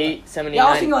about 8, that. 79. Yeah, I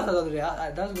was thinking about that the other day.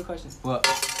 That was a good question. what?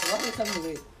 What if 7 was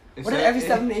 8? If What if se- every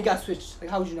 7 and 8 got switched? Like,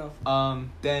 how would you know?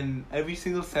 Then every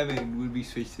single 7 would be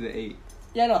switched to the 8.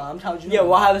 Yeah, no, how would you know? Yeah,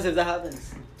 what happens if that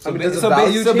happens? I mean, ba- does the so ba-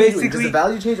 value so change? Does basically- the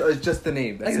value change, or is just the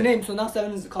name? That's Like it. the name, so now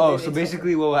 7 is Oh, called so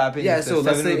basically what will happen Yeah, is so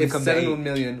the let's 7 say will if become 7 the 8.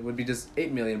 million would be just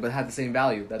 8 million, but had the same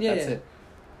value. That's Yeah. it.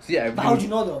 So yeah, it But how would would you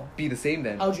know though? be the same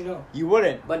then. How would you know? You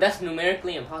wouldn't. But that's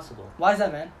numerically impossible. Why is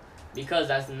that, man? Because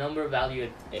that's the number value,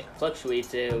 it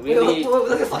fluctuates. It Wait, really.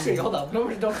 look at fluctuate. Hold up.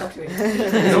 Numbers don't fluctuate.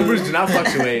 Numbers do not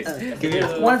fluctuate.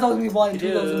 One is always gonna be 1, 2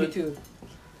 is always gonna be 2.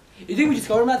 You think we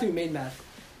discovered math or we made math?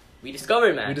 We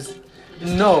discovered, man. We just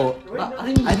no.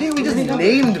 I think we just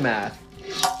named math.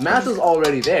 Math was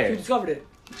already We there. discovered it.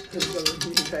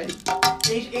 Right?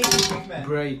 Ancient Greek man.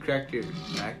 Bro, you cracked your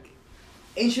back.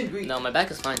 Ancient Greek. No, my back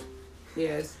is fine.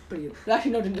 Yeah, it's pretty good.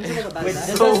 Actually, no, this is like a bad Wait, math.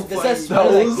 this So says, this says That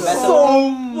like, was method- so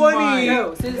funny.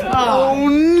 No, seriously. Oh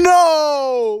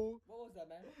no! What was that,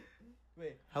 man?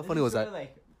 Wait, How this funny is was sort that? of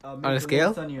like, On a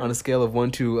scale? On a scale of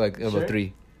 1 to like about Sure.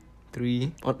 3.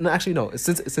 3, No, actually no.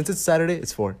 Since it's Saturday,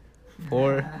 it's 4.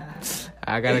 4.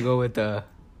 I gotta go with the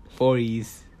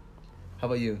 4s. How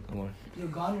about you, Amor? You're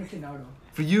gone or Kid Naruto?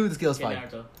 For you, the scale's Kid fine.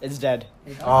 Naruto. It's dead.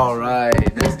 All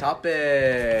right, next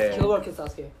topic. Kill or kill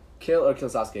Sasuke? Kill or kill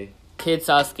Sasuke? Kid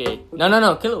Sasuke. No,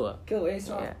 Killua. Kill, he's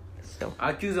strong. Yeah.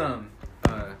 I'll choose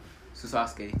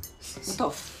Sasuke. What the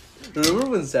f? Remember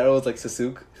when Sarah was like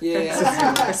Sasuke? Yeah.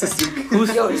 Sasuke.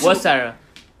 Who's what's Sarah?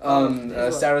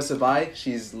 Sarah Sabai.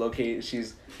 She's located.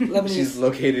 She's Lebanese.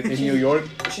 located in New York.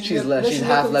 She's she's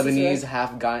half Lebanese, Lebanese,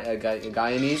 half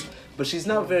Guyanese, but she's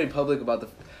not very public about the.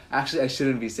 Actually, I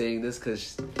shouldn't be saying this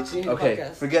because. Okay,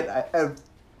 forget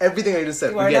everything I just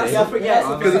said. Forget it. Yeah, forget.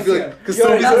 Because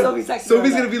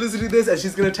Sophie's gonna be listening to this and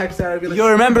she's gonna text Sarah and be like,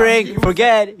 You're remembering.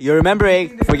 Forget. You're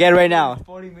remembering. Forget right now.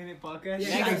 40-minute podcast.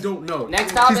 I don't know.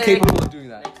 Next topic. She's capable of doing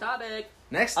that. Next topic.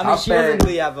 Next I mean, she doesn't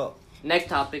really have a. Next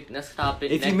topic. Next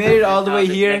topic. If next you made it all the way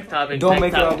topic, here, next topic, don't next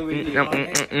make it all topic. the way here.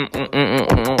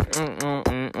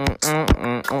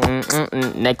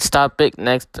 Next topic.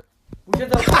 Next. Would you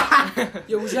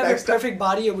have a perfect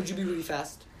body or would you be really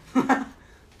fast?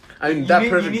 I mean, that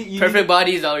perfect. Perfect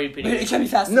body is already pretty. It can't be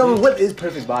fast. No, what is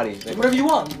perfect body? Like, Whatever you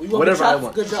want. You want Whatever I good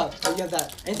want. Good job. So you have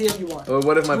that. Anything else you want.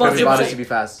 what if my You want perfect body 0%? should be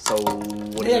fast? So what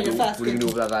Yeah, do you're you do? fast. What are you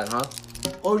gonna do about that, huh?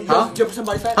 Or you Huh? have 0%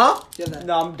 body fat? Huh? You have that.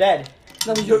 No, I'm dead.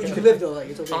 No, but you can live though. Like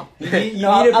it's okay. Huh? No,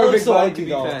 I look so ugly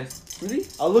though. fast. Really?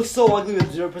 I look so ugly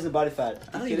with 0% body fat.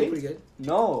 I think you look pretty good.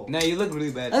 No. Nah, you look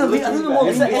really bad. I don't think I'm more.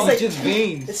 It's like- It's just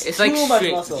veins. It's too like much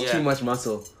straight, muscle. yeah. Too much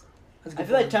muscle. I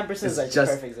feel like 10% is It's like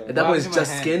just perfect zone. at that point it's Why is it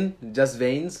just my skin, just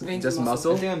veins, Veins just and I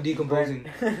muscle. think I'm decomposing.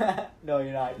 No,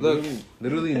 you're not. Look,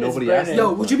 Literally It's nobody burning. asked.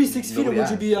 Yo, would you be 6 feet or Nobody would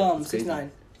you be asked. It's 6'9"?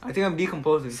 I think I'm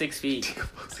decomposing. 6 feet.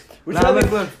 Would Nah, you look,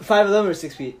 rather look. 5'11" or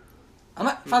 6 feet? I'm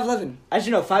at 5'11".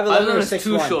 Actually, no, 5'11" I or was 6'1".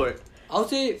 too short. I would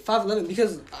say 5'11"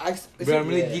 because Bro, I'm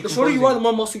really the decomposing. shorter you are, the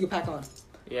more muscle you pack on.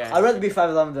 Yeah. I'd rather be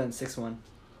 5'11" than 6'1".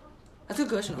 That's a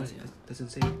good question, honestly. That's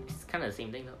insane. It's kind of the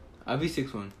same thing though. I'll be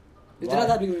 6'1". They're not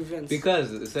that big of a difference.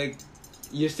 Because it's like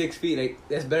you're 6 feet. Like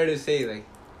that's better to say like.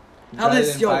 How rather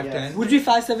this, than yo, 5'10". would you be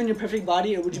 5'7" your perfect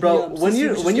body or would you Bro, be when 6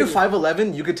 you're feet, when you're just skinny?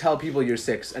 5'11", you could tell people you're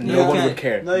 6 and No, no you one can't. would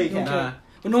care. No, you No, can't. Nah.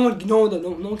 But no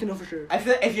one can know for sure. I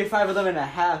feel like if you're 5'11" and a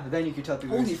half, then you can tell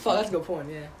people. Holy fuck, that's a good point,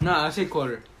 yeah. Nah, I'll say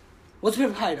quarter. What's your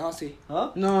perfect height, honestly?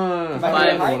 Huh? No.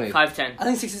 Five- 5'10". I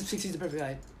think 6 is the perfect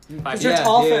height. 5'10". Because you're Yeah,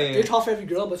 tall yeah, for yeah. you're tall for every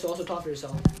girl, but you're also tall for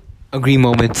yourself. Agree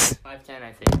moments. 5'10",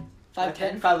 I think.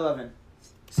 5'10". 5'11".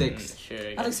 6. Sure.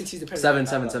 I think 6 is the perfect. Seven, height.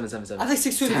 seven, seven, seven, I seven.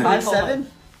 think 6'2" is the perfect tall height. 5'7"?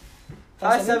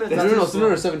 5'7"? 5'7"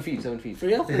 No, 7 feet, 7 feet. For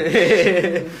real?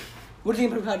 What do you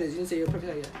think perfect height is? You didn't say your perfect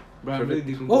height yet. Bro, I'm really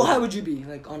decomposing. What height would you be?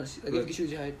 Like honestly, like if you could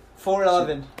choose your height.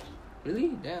 4'11". Really?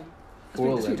 Damn.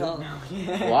 That's pretty tall.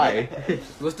 Why?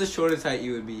 What's the shortest height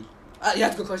you would be? Yeah,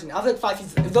 that's a good question. I feel like 5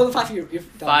 feet. If those are 5 feet, you're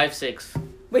done. 5'6".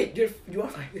 Wait, you are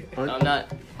 5 feet. I'm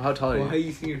not. How tall are Why are you?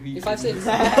 you seeing your feet? You're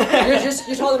 5'6".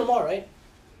 you're taller than Amar, right?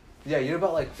 Yeah, you're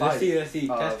about like 5. Let's see.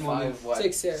 Test 5, moments. what?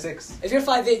 6, yeah. 6. If you're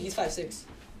 5'8", he's 5'6".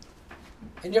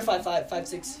 And you're 5'5",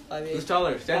 5'6", 5'8". Who's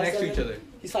taller? Stand next to 5'7". each other.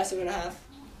 He's 5'7.5".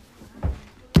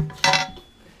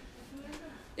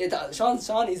 Yeah, Sean,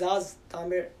 Izaz,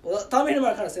 Tamir. Well, Tamir and him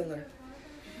are kind of similar.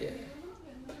 Yeah.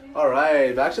 All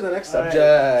right, back to the next All right.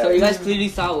 subject. So you guys clearly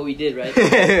saw what we did, right?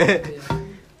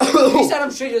 If you stand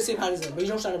up straight, you're the same height as him, but you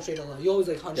don't stand up straight a lot. You always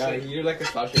like hunch Yeah, straight. you're like a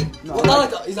sloucher. No, Well,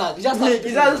 not like Izaz.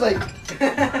 Izaz is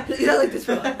like. He's not like this,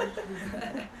 bro.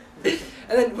 And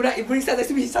then when he stands next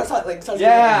to me, he starts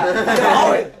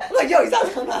Yeah. I'm like, yo, he's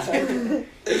not coming out. Yeah,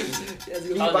 that's a good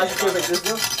You one. buy shit like this,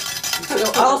 though?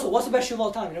 Yo, also, what's the best shoe of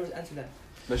all time? You never answered that.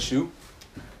 The shoe?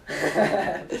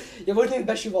 Yeah, what do you think is the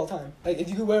best shoe of all time? Like, if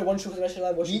you could wear one shoe for the rest of your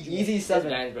life, what shoe would you wear? Easy That's 7.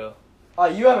 nice, bro. Oh,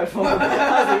 you have my phone.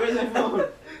 Where's my phone?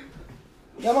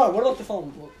 Yeah, Mark, what about the phone?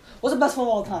 What's the best phone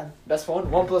of all time? Best phone?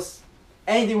 OnePlus.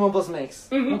 Anything OnePlus makes.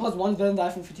 OnePlus 1 is better than the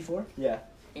iPhone 54? Yeah.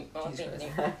 No,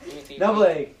 No, but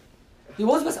like. Dude,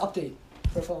 what was the best update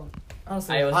for a phone?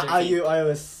 Honestly.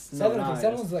 iOS. 7, no, I think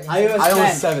 7 was like... iOS iOS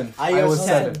 10. 7. iOS iOS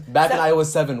 7. 7. Back in iOS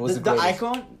 7 was the The greatest.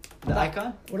 icon? The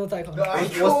icon? What about the icon?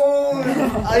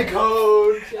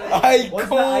 Icon! What's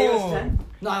the iOS 10?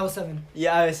 No, iOS 7.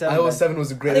 Yeah, iOS 7. iOS 7 was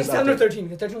the I think greatest 7 or update. 13,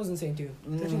 because 13 was insane too.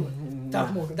 13 was...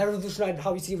 That revolutionized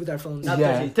how we see it with our phones. Not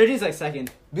Yeah. 13. 13 is like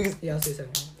second. Because Yeah, I'll say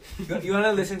 7. You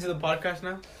wanna listen to the podcast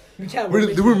now? We can't.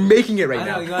 we're making it right I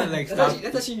know. now. You wanna like That's stop? actually,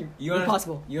 that's actually You wanna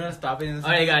impossible. You wanna stop it? In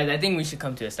Alright, guys, I think we should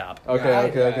come to a stop.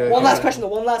 Okay. One last question though,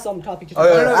 one last topic. Oh,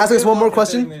 yeah, ask us one more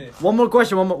question. One more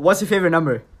question. What's your favorite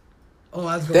number? Oh,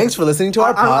 that's good. Thanks for listening to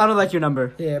our I pod. don't like your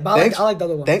number. Yeah, but Thanks. I like the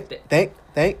other one. Thank.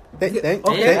 Okay.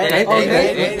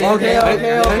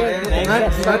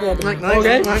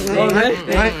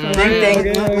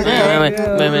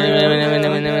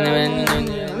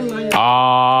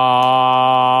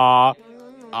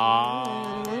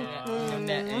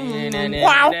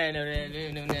 Wow.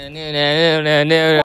 no.